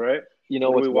 5, right? You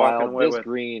know what's wild? This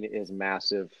green is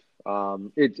massive.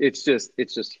 It's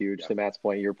just huge. Yeah. To Matt's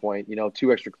point, your point.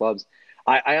 2 extra clubs.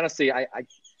 I honestly, I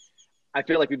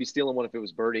feel like we'd be stealing one if it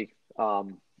was birdie.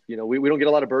 We don't get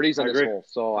a lot of birdies on this hole,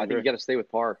 so I think you got to stay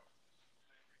with par.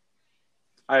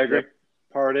 I agree. Yep.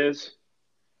 Par it is.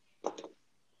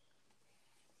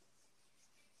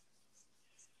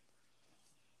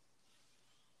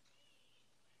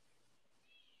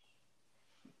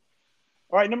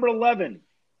 All right, number 11.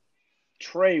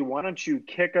 Trey, why don't you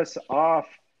kick us off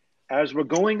as we're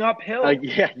going uphill?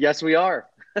 Yes, we are.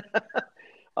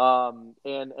 And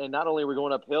not only are we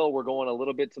going uphill, we're going a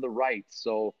little bit to the right.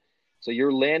 So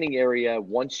your landing area,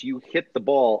 once you hit the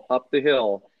ball up the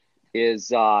hill, is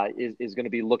going to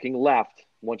be looking left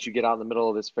once you get out in the middle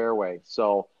of this fairway.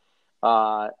 So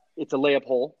it's a layup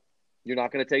hole. You're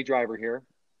not going to take driver here.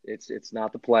 It's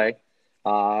not the play.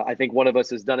 I think one of us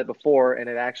has done it before, and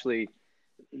it actually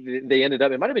they ended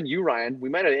up. It might have been you, Ryan. We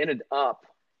might have ended up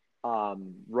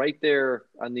right there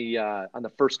on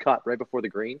the first cut, right before the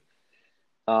green.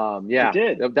 You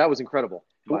did. That was incredible,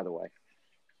 by the way.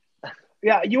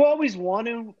 Yeah, you always want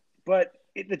to, but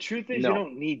the truth is you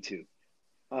don't need to.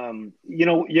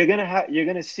 You're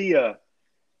gonna see a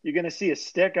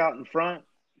stick out in front.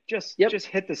 Just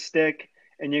hit the stick,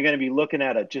 and you're gonna be looking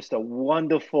at just a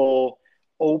wonderful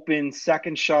open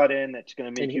second shot in that's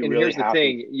gonna make you really happy. And here's the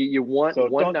thing: you want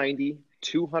 190,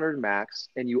 200 max,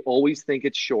 and you always think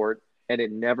it's short, and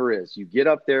it never is. You get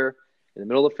up there in the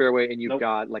middle of the fairway, and you've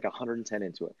got like 110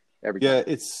 into it every time. Yeah,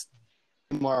 it's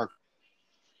mark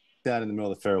down in the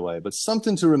middle of the fairway. But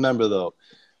something to remember though,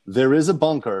 there is a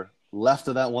bunker left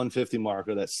of that 150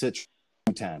 marker that sits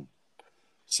 210.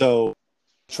 So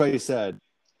Trey said,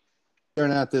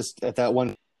 staring at that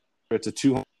one, it's a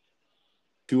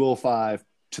 205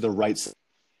 to the right side.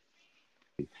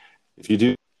 If you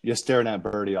do, you're staring at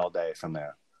birdie all day from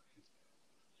there.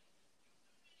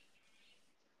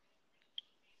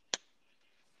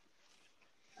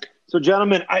 So,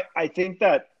 gentlemen, I think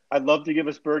that I'd love to give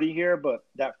us birdie here, but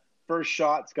that first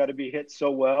shot's got to be hit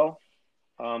so well.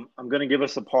 I'm going to give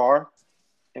us a par,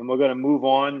 and we're going to move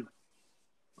on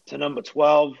to number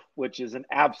 12, which is an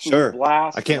absolute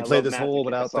blast. I can't play this hole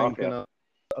without thinking of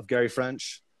Gary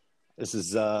French. This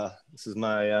is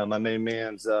my main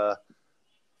man's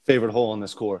favorite hole on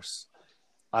this course.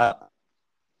 I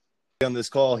on this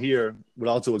call here would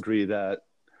also agree that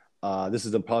this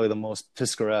is probably the most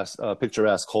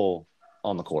picturesque hole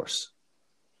on the course.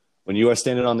 When you are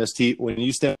standing on this tee, when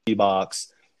you stand in the tee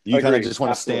box, you kind of just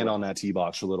want to stand on that tee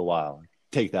box for a little while,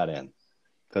 take that in,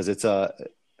 because it's a.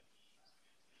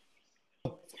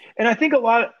 And I think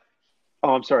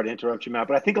I'm sorry to interrupt you, Matt,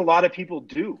 but I think a lot of people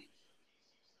do,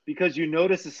 because you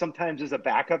notice that sometimes there's a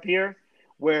backup here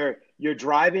where you're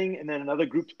driving and then another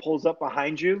group pulls up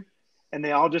behind you, and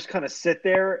they all just kind of sit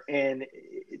there. And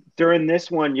during this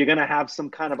one, you're going to have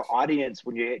some kind of audience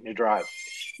when you're hitting your drive.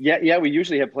 Yeah, we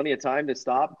usually have plenty of time to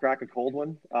stop, crack a cold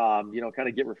one, kind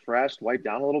of get refreshed, wipe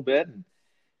down a little bit, and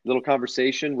a little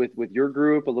conversation with your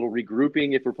group, a little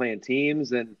regrouping if we're playing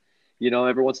teams, and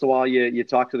every once in a while you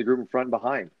talk to the group in front and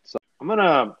behind. So I'm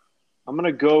gonna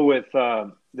go with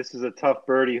this is a tough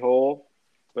birdie hole,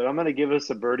 but I'm gonna give us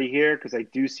a birdie here because I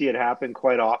do see it happen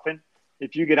quite often.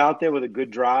 if you get out there with a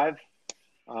good drive,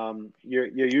 you're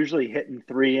usually hitting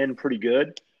 3 in pretty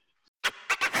good.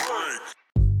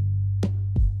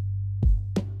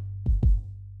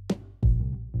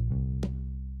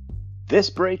 This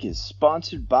break is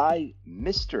sponsored by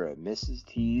Mr. and Mrs.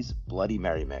 T's Bloody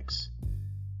Mary Mix.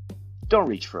 Don't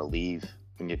reach for a leave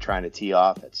when you're trying to tee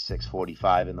off at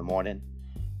 6:45 in the morning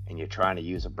and you're trying to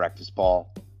use a breakfast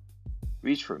ball.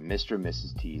 Reach for Mr. and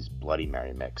Mrs. T's Bloody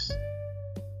Mary Mix.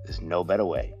 There's no better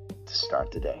way to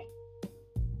start the day.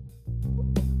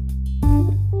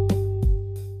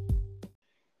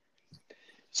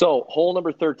 So, hole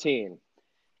number 13.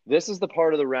 This is the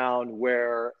part of the round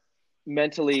where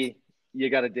mentally you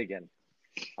got to dig in.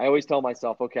 I always tell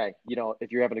myself, okay,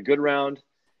 if you're having a good round,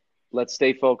 let's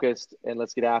stay focused and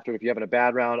let's get after it. If you're having a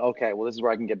bad round, okay, well, this is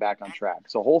where I can get back on track.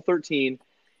 So hole 13,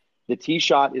 the tee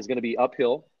shot is going to be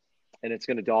uphill, and it's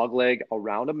going to dogleg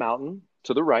around a mountain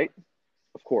to the right,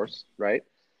 of course, right?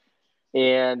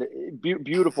 And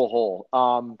beautiful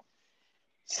hole.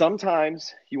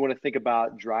 Sometimes you want to think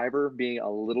about driver being a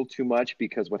little too much,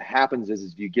 because what happens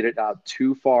is if you get it out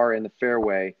too far in the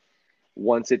fairway,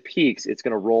 once it peaks, it's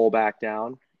going to roll back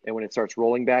down. And when it starts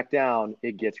rolling back down,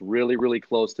 it gets really, really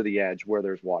close to the edge where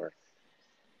there's water.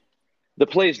 The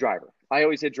play is driver. I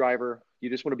always hit driver. You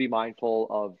just want to be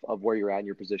mindful of where you're at in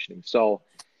your positioning. So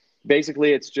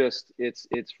basically it's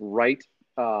right.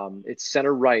 It's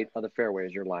center right on the fairway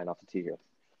as your line off the tee here.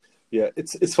 Yeah,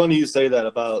 it's funny you say that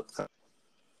about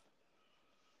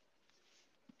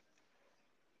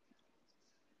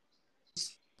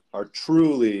are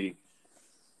truly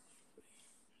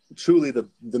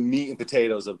the meat and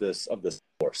potatoes of this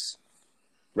course,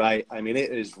 right? I mean,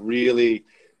 it is really,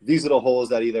 these are the holes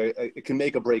that either it can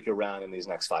make or break your round in these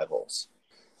next 5 holes.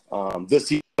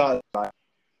 This shot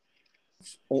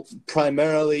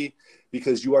primarily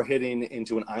because you are hitting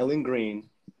into an island green,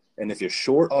 and if you're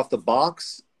short off the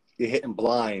box, you're hitting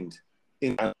blind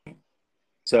in.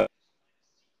 So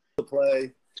the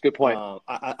play. It's a good point.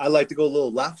 I like to go a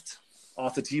little left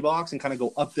off the tee box and kind of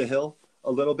go up the hill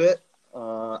a little bit.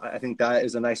 I think that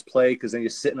is a nice play because then you're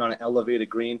sitting on an elevated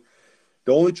green.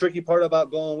 The only tricky part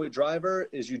about going with driver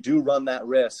is you do run that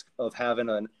risk of having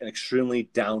an extremely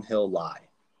downhill lie,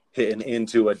 hitting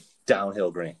into a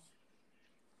downhill green.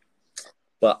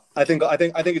 But I think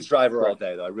it's driver all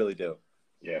day, though. I really do.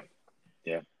 Yeah.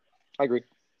 I agree.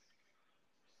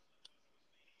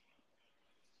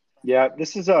 Yeah,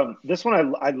 this is this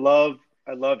one I love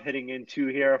hitting into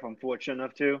here if I'm fortunate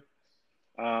enough to.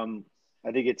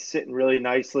 I think it's sitting really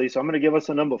nicely. So I'm going to give us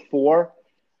a number 4.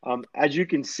 As you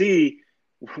can see,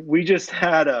 we just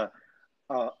had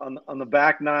on the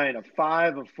back 9 a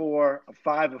 5, a 4, a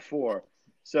 5, a 4.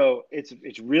 So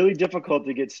it's really difficult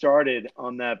to get started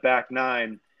on that back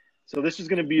 9. So this is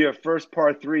going to be your first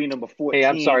par 3, number 14. Hey,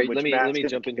 I'm sorry. Let me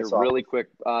jump in here really quick.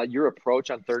 Your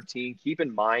approach on 13. Keep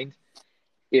in mind,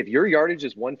 if your yardage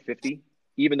is 150,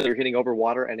 even though you're hitting over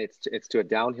water and it's to a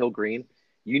downhill green,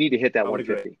 you need to hit that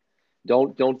 150. Agree.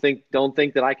 Don't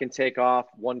think that I can take off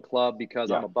one club because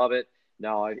I'm above it.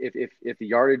 No, if the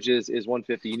yardage is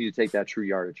 150, you need to take that true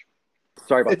yardage.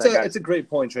 Sorry about that, guys. It's a great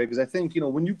point, Trey, because I think,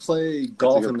 when you play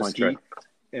golf in Mesquite,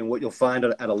 and what you'll find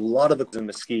at a lot of the in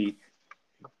Mesquite,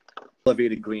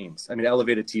 elevated greens,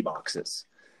 elevated tee boxes.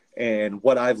 And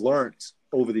what I've learned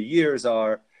over the years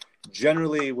are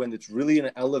generally when it's really in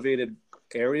an elevated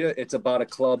area, it's about a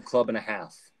club and a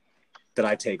half that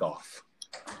I take off,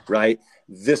 right?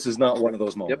 This is not one of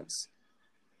those moments.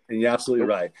 Yep. And you're absolutely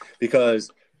right.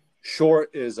 Because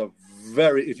short is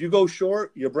if you go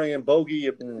short, you're bringing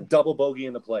bogey, double bogey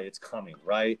into play. It's coming,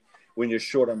 right? When you're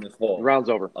short on this hole. The round's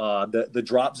over. The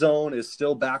drop zone is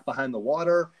still back behind the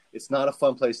water. It's not a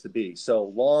fun place to be. So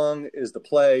long is the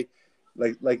play.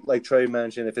 Like Trey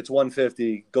mentioned, if it's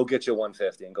 150, go get your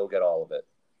 150 and go get all of it.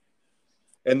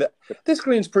 And this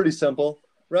green's pretty simple,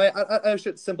 right?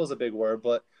 Simple is a big word,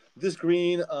 but this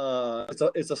green,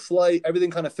 it's a slight, everything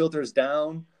kind of filters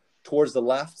down towards the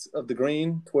left of the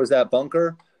green, towards that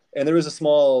bunker. And there is a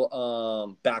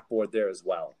small backboard there as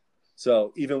well.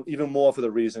 So even more for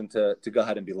the reason to go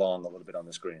ahead and be long a little bit on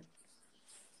this green.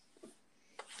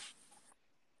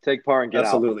 Take par and get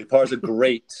Absolutely. Par's a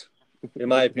great, in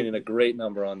my opinion, a great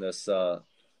number on this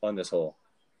hole.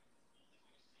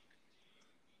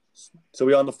 So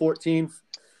we on the 14th.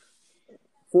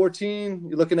 14,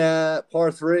 you're looking at par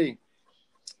 3.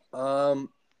 I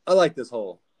like this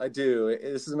hole. I do.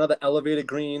 This is another elevated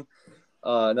green,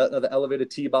 another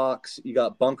elevated tee box. You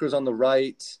got bunkers on the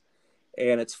right,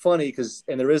 and it's funny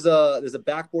there's a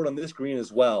backboard on this green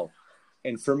as well.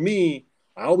 And for me,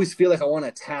 I always feel like I want to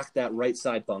attack that right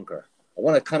side bunker. I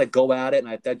want to kind of go at it,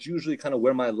 and that's usually kind of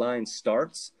where my line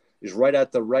starts. is right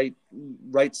at the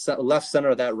left center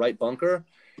of that right bunker,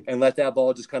 and let that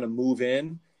ball just kind of move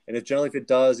in. And if it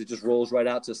does, it just rolls right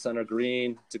out to center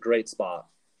green. It's a great spot.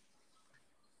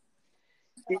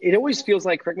 It always feels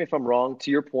like, correct me if I'm wrong,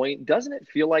 to your point, doesn't it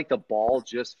feel like the ball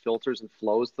just filters and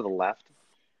flows to the left?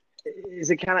 Is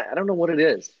it kind of, I don't know what it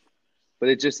is, but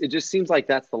it just seems like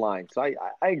that's the line. So I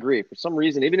agree. For some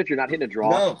reason, even if you're not hitting a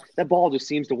draw, that ball just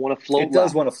seems to want to float left. It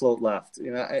does want to float left.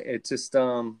 It just,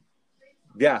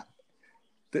 yeah.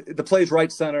 The play's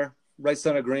right center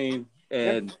green,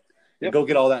 and go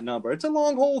get all that number. It's a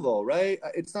long hole, though, right?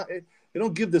 It's not. They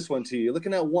don't give this one to you. You're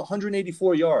looking at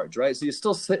 184 yards, right? So you're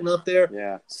still sitting up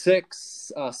there,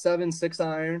 6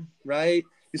 iron, right?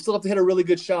 You still have to hit a really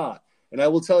good shot. And I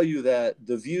will tell you that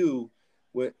the view,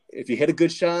 if you hit a good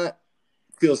shot,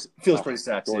 feels pretty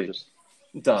sexy. Gorgeous.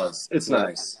 It does. It's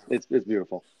nice. It's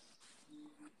beautiful.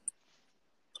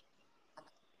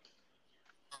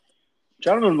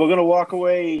 Gentlemen, we're going to walk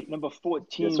away number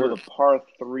 14 with a par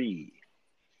 3.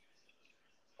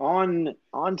 On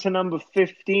to number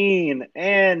 15,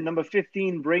 and number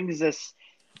 15 brings us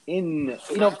in.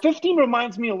 15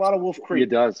 reminds me a lot of Wolf Creek. It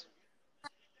does.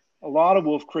 A lot of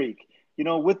Wolf Creek.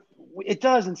 It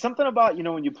does, and something about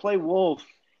when you play Wolf,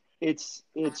 it's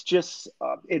just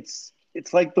it's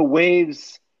like the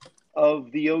waves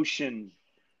of the ocean,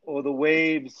 or the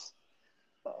waves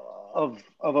of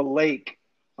a lake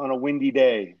on a windy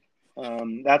day.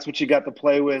 That's what you got to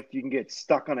play with. You can get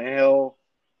stuck on a hill.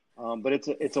 But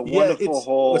it's a wonderful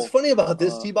hole. What's funny about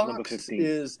this tee box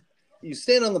is you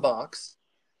stand on the box,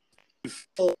 you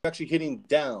feel actually hitting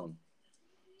down.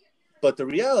 But the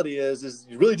reality is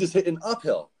you're really just hitting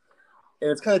uphill. And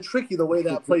it's kind of tricky the way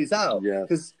that plays out. Yeah.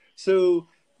 So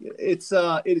it's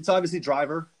obviously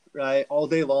driver, right, all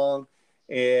day long,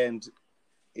 and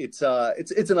it's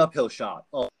an uphill shot.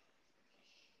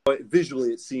 But visually,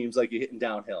 it seems like you're hitting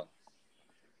downhill.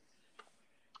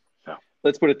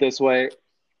 Let's put it this way.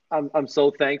 I'm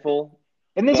so thankful.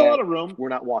 And there's a lot of room. We're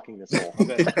not walking this hole.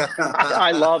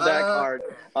 I love that card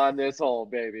on this hole,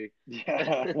 baby.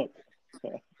 Yeah.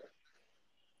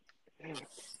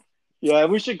 Yeah,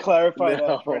 we should clarify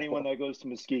that for anyone that goes to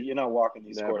Mesquite. You're not walking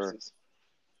these courses.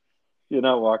 You're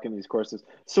not walking these courses.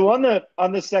 So on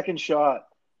the second shot,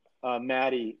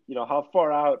 Maddie, how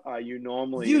far out are you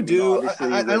normally? You do.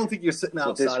 I don't think you're sitting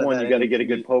outside. This one, you got to get a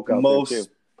good poke out there too.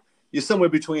 You're somewhere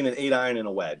between an 8 iron and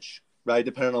a wedge, right?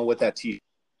 Depending on what that tee.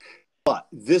 But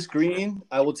this green,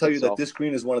 I will tell you that this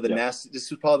green is one of the nastiest. This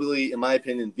is probably, in my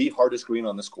opinion, the hardest green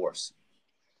on this course.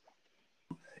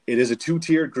 It is a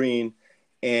 2-tiered green,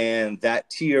 and that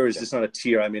tier is just not a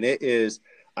tier. I mean, it is.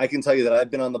 I can tell you that I've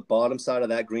been on the bottom side of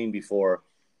that green before,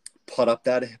 putt up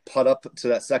to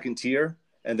that second tier,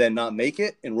 and then not make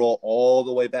it and roll all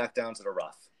the way back down to the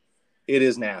rough. It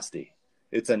is nasty.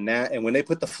 It's and when they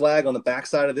put the flag on the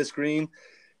backside of this green,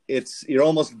 it's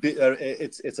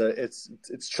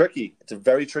tricky. It's a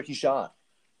very tricky shot.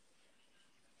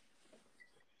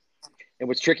 And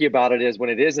what's tricky about it is when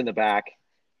it is in the back,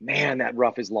 man, that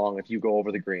rough is long if you go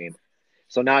over the green.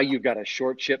 So now you've got a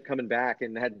short chip coming back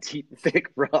and that deep,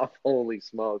 thick rough. Holy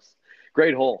smokes.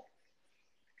 Great hole.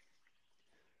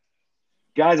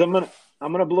 Guys, I'm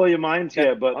gonna blow your minds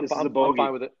here, but this is a bogey. I'm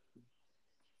fine with it.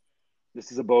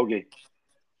 This is a bogey.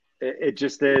 It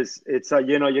just is. It's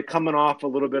you're coming off a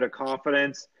little bit of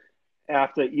confidence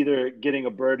after either getting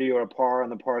a birdie or a par on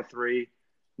the par 3,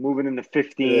 moving into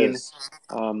 15.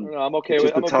 I'm okay with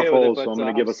it. But so I'm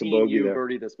going to give us a bogey you there.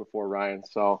 Birdie this before, Ryan.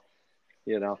 So,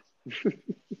 it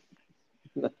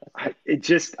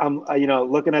just I'm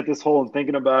looking at this hole and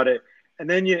thinking about it, and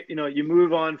then you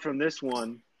move on from this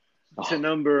one to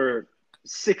number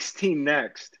 16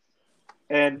 next,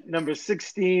 and number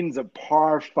 16 is a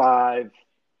par 5.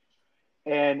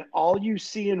 And all you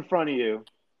see in front of you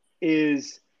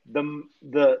is the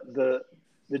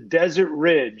desert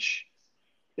ridge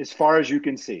as far as you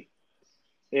can see.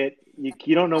 You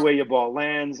don't know where your ball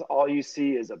lands. All you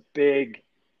see is a big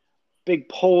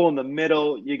pole in the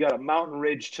middle. You got a mountain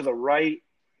ridge to the right,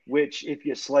 which if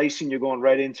you're slicing, you're going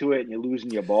right into it and you're losing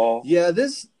your ball. Yeah,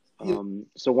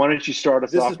 so why don't you start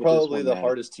us off with this one? This is probably the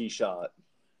hardest tee shot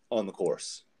on the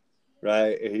course,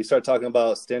 right? You start talking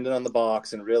about standing on the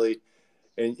box and really –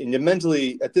 and you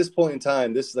mentally, at this point in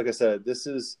time, this is, like I said, this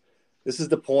is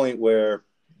the point where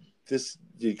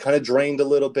you kind of drained a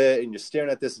little bit and you're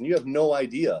staring at this and you have no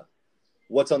idea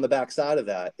what's on the back side of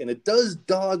that. And it does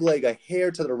dogleg a hair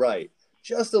to the right,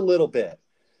 just a little bit.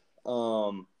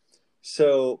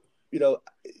 So, you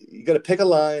got to pick a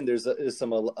line. There's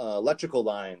some electrical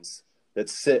lines that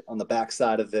sit on the back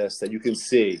side of this that you can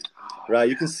see, right?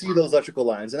 You can see those electrical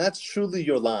lines, and that's truly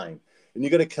your line. And you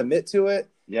got to commit to it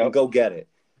and go get it.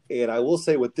 And I will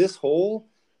say with this hole,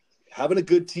 having a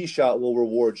good tee shot will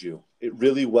reward you. It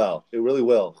really will. It really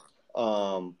will.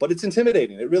 But it's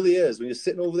intimidating. It really is. When you're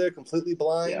sitting over there completely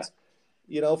blind,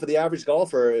 for the average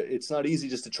golfer, it's not easy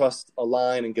just to trust a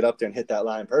line and get up there and hit that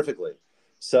line perfectly.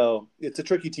 So it's a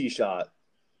tricky tee shot.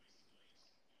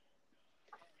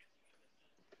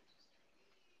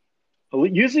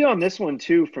 Usually on this one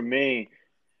too, for me,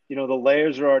 the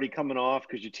layers are already coming off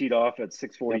because you teed off at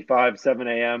 6:45, 7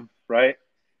 a.m., right?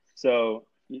 So,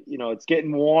 it's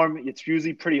getting warm. It's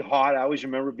usually pretty hot. I always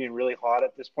remember being really hot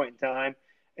at this point in time.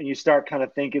 And you start kind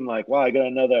of thinking like, wow,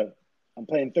 I'm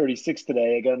playing 36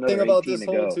 today. I got another 18 to go. The thing about this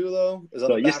hole too, though, is on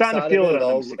so the you're starting to feel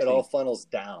it all funnels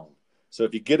down. So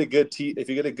if you get a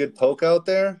good poke out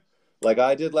there, like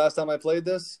I did last time I played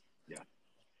this,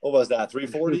 what was that,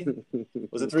 340?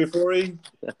 Was it 340?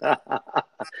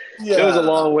 Yeah. It was a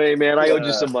long way, man. I owed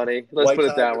you some money. Let's White put it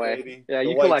Tiger, that way. Baby. Yeah,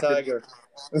 you collected.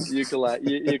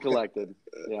 You collected.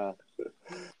 Yeah.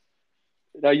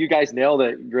 No, you guys nailed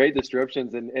it. Great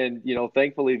descriptions, and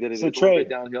thankfully that it's a little bit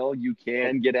downhill. You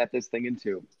can get at this thing in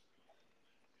two.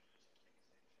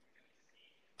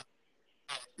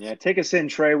 Yeah, take us in,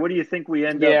 Trey. What do you think we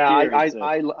end up here?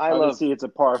 I love. See, it's a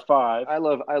par 5. I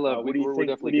love. What do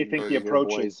you think the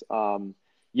approach is?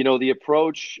 The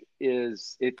approach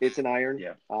is it's an iron.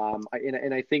 Yeah.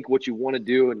 And I think what you want to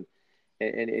do,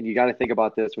 and you got to think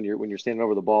about this when you're standing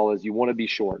over the ball, is you want to be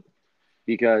short,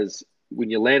 because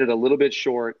when you land it a little bit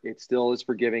short, it still is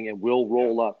forgiving and will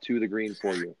roll up to the green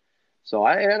for you. So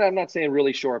I'm not saying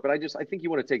really short, but I think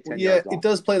you want to take 10 yards off. Yeah, it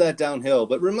does play that downhill,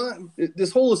 but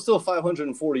this hole is still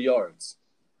 540 yards,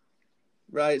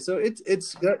 right? So it's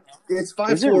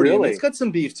 540. Is it really? And it's got some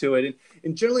beef to it,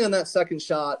 and generally on that second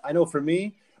shot, I know for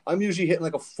me, I'm usually hitting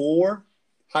like a 4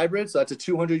 hybrid, so that's a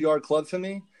 200-yard club for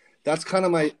me. That's kind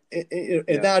of my,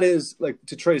 and that is, like,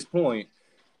 to Trey's point,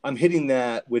 I'm hitting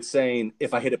that with saying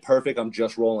if I hit it perfect, I'm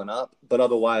just rolling up, but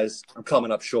otherwise I'm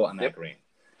coming up short on that green.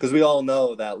 Because we all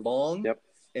know that long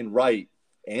and right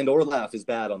and or left is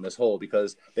bad on this hole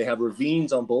because they have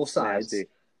ravines on both sides,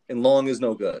 and long is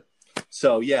no good.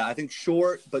 So, yeah, I think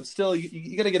short, but still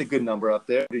you got to get a good number up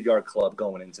there, a yard club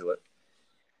going into it.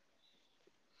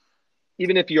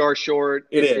 Even if you are short,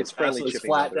 it's friendly chipping. It's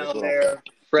flat down there.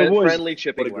 Friendly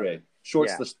chipping. What a grade.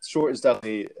 Short is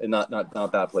definitely not a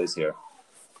bad place here.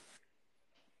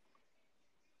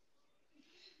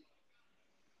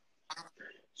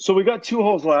 So we got 2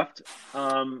 holes left.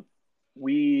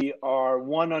 We are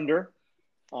 1 under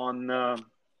on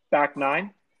back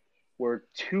 9. We're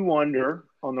 2 under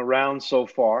on the round so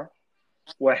far.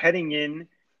 We're heading in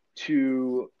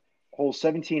to hole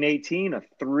 17, 18, a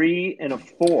 3 and a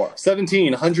 4.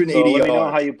 17, 180 yards. Let me know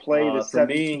how you play the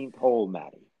 17th hole,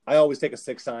 Matty. I always take a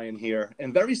 6 iron here,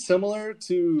 and very similar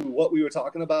to what we were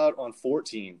talking about on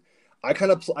 14. I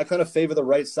kind of favor the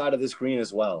right side of this green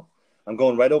as well. I'm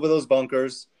going right over those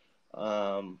bunkers.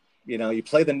 You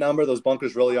play the number; those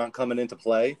bunkers really aren't coming into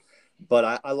play.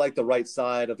 But I like the right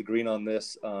side of the green on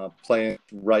this, playing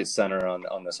right center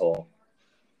on this hole.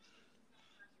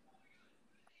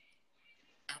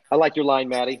 I like your line,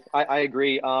 Matty. I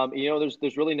agree.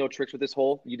 There's really no tricks with this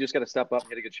hole. You just got to step up and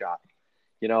hit a good shot.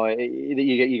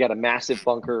 You got a massive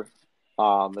bunker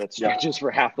that stretches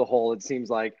for half the hole. It seems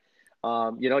like,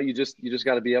 you just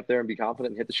got to be up there and be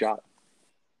confident and hit the shot.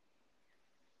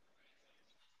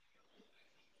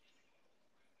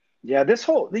 Yeah, this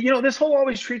hole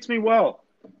always treats me well.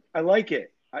 I like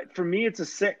it. For me, it's a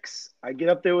 6. I get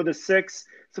up there with a 6.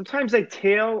 Sometimes I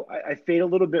tail. I fade a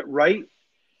little bit right.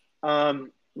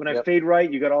 When I fade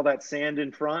right, you got all that sand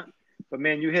in front. But,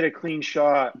 man, you hit a clean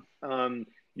shot.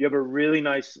 You have a really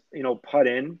nice, putt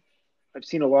in. I've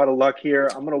seen a lot of luck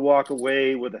here. I'm going to walk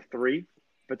away with a 3. If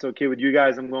it's okay with you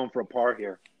guys, I'm going for a par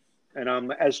here.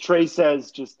 And as Trey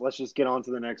says, let's just get on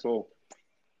to the next hole.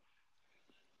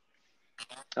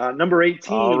 Number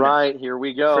 18. All right, here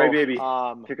we go. Trey, baby,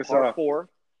 kick us par off. 4.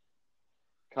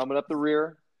 Coming up the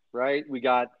rear, right? We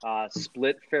got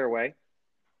split fairway.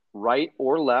 Right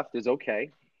or left is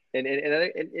okay. And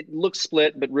it looks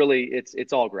split, but really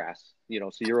it's all grass,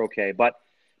 so you're okay. But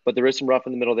there is some rough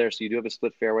in the middle there, so you do have a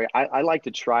split fairway. I like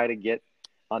to try to get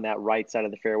on that right side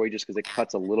of the fairway just because it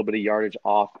cuts a little bit of yardage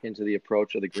off into the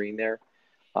approach of the green there.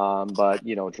 But,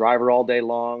 driver all day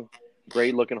long,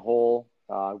 great looking hole,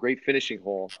 great finishing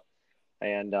hole.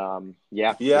 And, I'd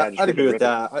agree with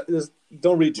that.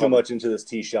 Don't read too much into this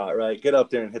tee shot, right? Get up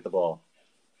there and hit the ball.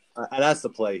 And that's the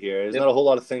play here. There's not a whole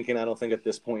lot of thinking, I don't think, at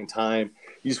this point in time.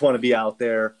 You just want to be out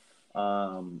there.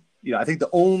 I think the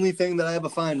only thing that I ever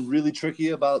find really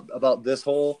tricky about this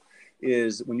hole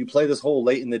is when you play this hole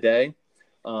late in the day,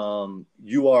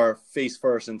 you are face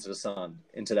first into the sun,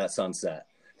 into that sunset.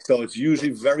 So it's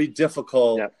usually very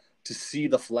difficult to see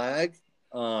the flag.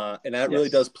 And that really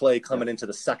does play coming into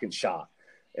the second shot.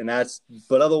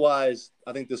 But otherwise,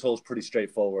 I think this hole is pretty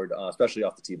straightforward, especially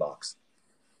off the tee box.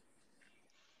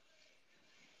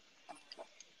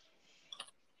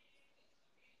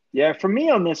 Yeah, for me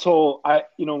on this hole,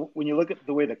 when you look at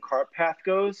the way the cart path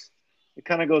goes, it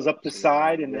kind of goes up the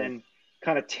side and then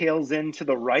kind of tails in to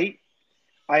the right.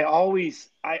 I always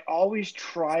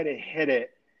try to hit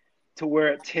it to where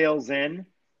it tails in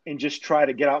and just try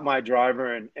to get out my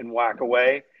driver and whack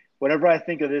away. Whenever I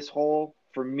think of this hole,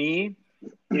 for me,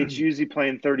 it's usually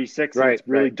playing 36 and it's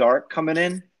really dark coming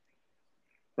in.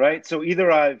 Right? So either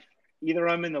I'm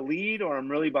in the lead or I'm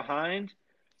really behind.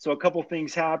 So a couple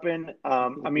things happen.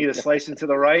 I'm either slicing to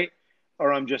the right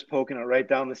or I'm just poking it right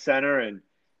down the center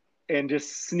and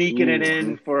just sneaking it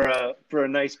in for a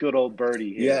nice good old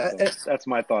birdie here. Yeah, so that's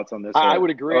my thoughts on this. I would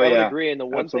agree. I would agree. And the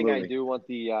one Absolutely. thing I do want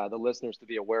the listeners to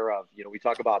be aware of, we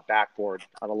talk about backboard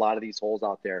on a lot of these holes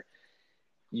out there.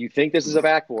 You think this is a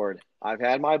backboard? I've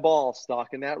had my ball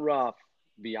stuck in that rough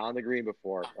beyond the green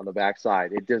before on the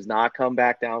backside. It does not come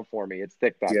back down for me. It's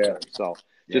thick back there. So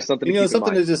just something to keep in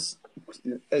mind. To just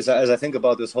as I think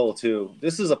about this hole too,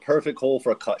 this is a perfect hole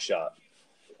for a cut shot.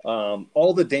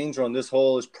 All the danger on this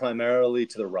hole is primarily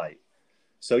to the right.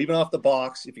 So even off the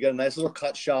box, if you got a nice little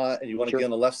cut shot and you want to get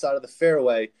on the left side of the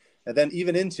fairway, and then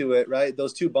even into it, right,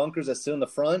 those two bunkers that sit in the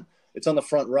front, it's on the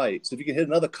front right. So if you can hit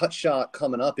another cut shot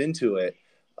coming up into it,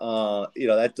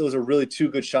 those are really two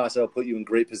good shots that will put you in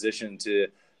great position to.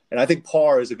 And I think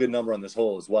par is a good number on this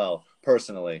hole as well,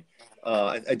 personally.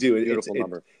 I do. Beautiful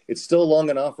number. It's still long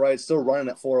enough, right? It's still running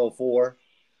at 404.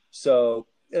 So,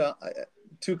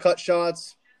 two cut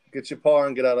shots, get your par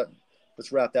and get out of.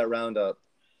 Let's wrap that round up.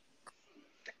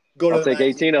 I'll take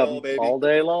 18 of them all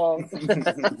day long.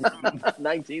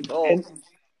 19th hole.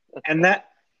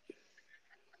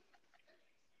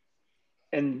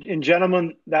 And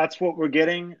gentlemen, that's what we're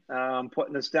getting.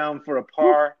 Putting us down for a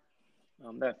par.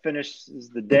 That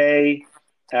finishes the day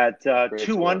at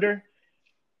 2 under,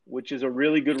 which is a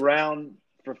really good round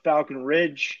for Falcon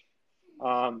Ridge.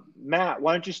 Matt,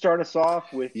 why don't you start us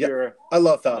off with your I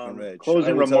love Falcon Ridge.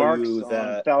 Closing remarks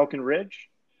on Falcon Ridge?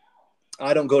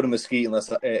 I don't go to Mesquite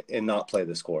and not play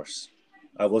this course.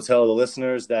 I will tell the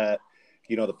listeners that,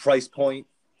 the price point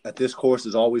at this course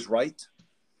is always right.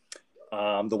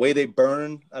 The way they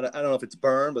burn, I don't know if it's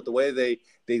burn, but the way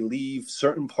they leave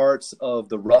certain parts of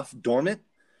the rough dormant,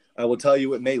 I will tell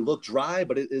you it may look dry,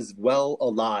 but it is well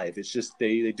alive. It's just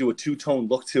they do a two-tone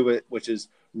look to it, which is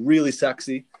really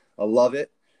sexy. I love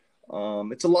it.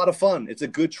 It's a lot of fun. It's a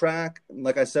good track.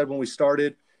 Like I said when we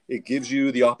started, it gives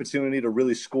you the opportunity to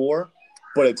really score,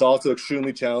 but it's also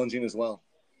extremely challenging as well.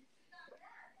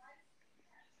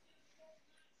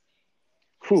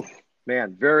 Whew,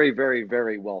 man, very, very,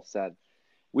 very well said.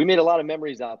 We made a lot of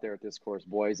memories out there at this course,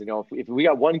 boys. If we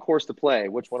got one course to play,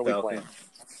 which one are we playing?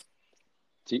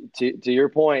 To your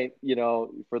point,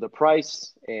 for the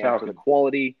price and for the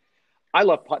quality, I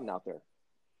love putting out there.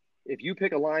 If you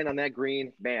pick a line on that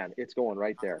green, man, it's going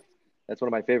right there. That's one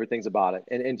of my favorite things about it.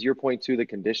 And to your point, too, the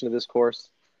condition of this course,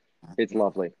 it's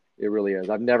lovely. It really is.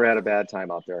 I've never had a bad time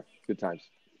out there. Good times.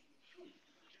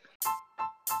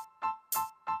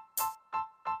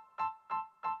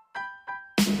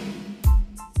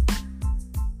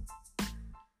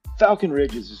 Falcon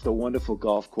Ridge is just a wonderful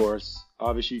golf course.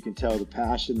 Obviously, you can tell the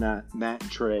passion that Matt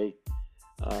and Trey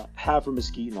have for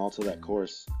Mesquite and also that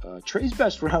course. Trey's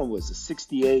best round was a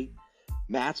 68.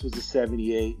 Matt's was a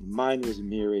 78. Mine was a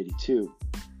mere 82.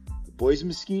 The boys of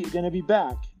Mesquite are going to be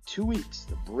back in 2 weeks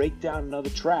to break down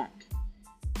another track.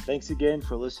 Thanks again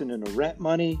for listening to Rent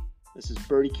Money. This is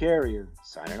Bertie Carrier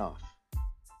signing off.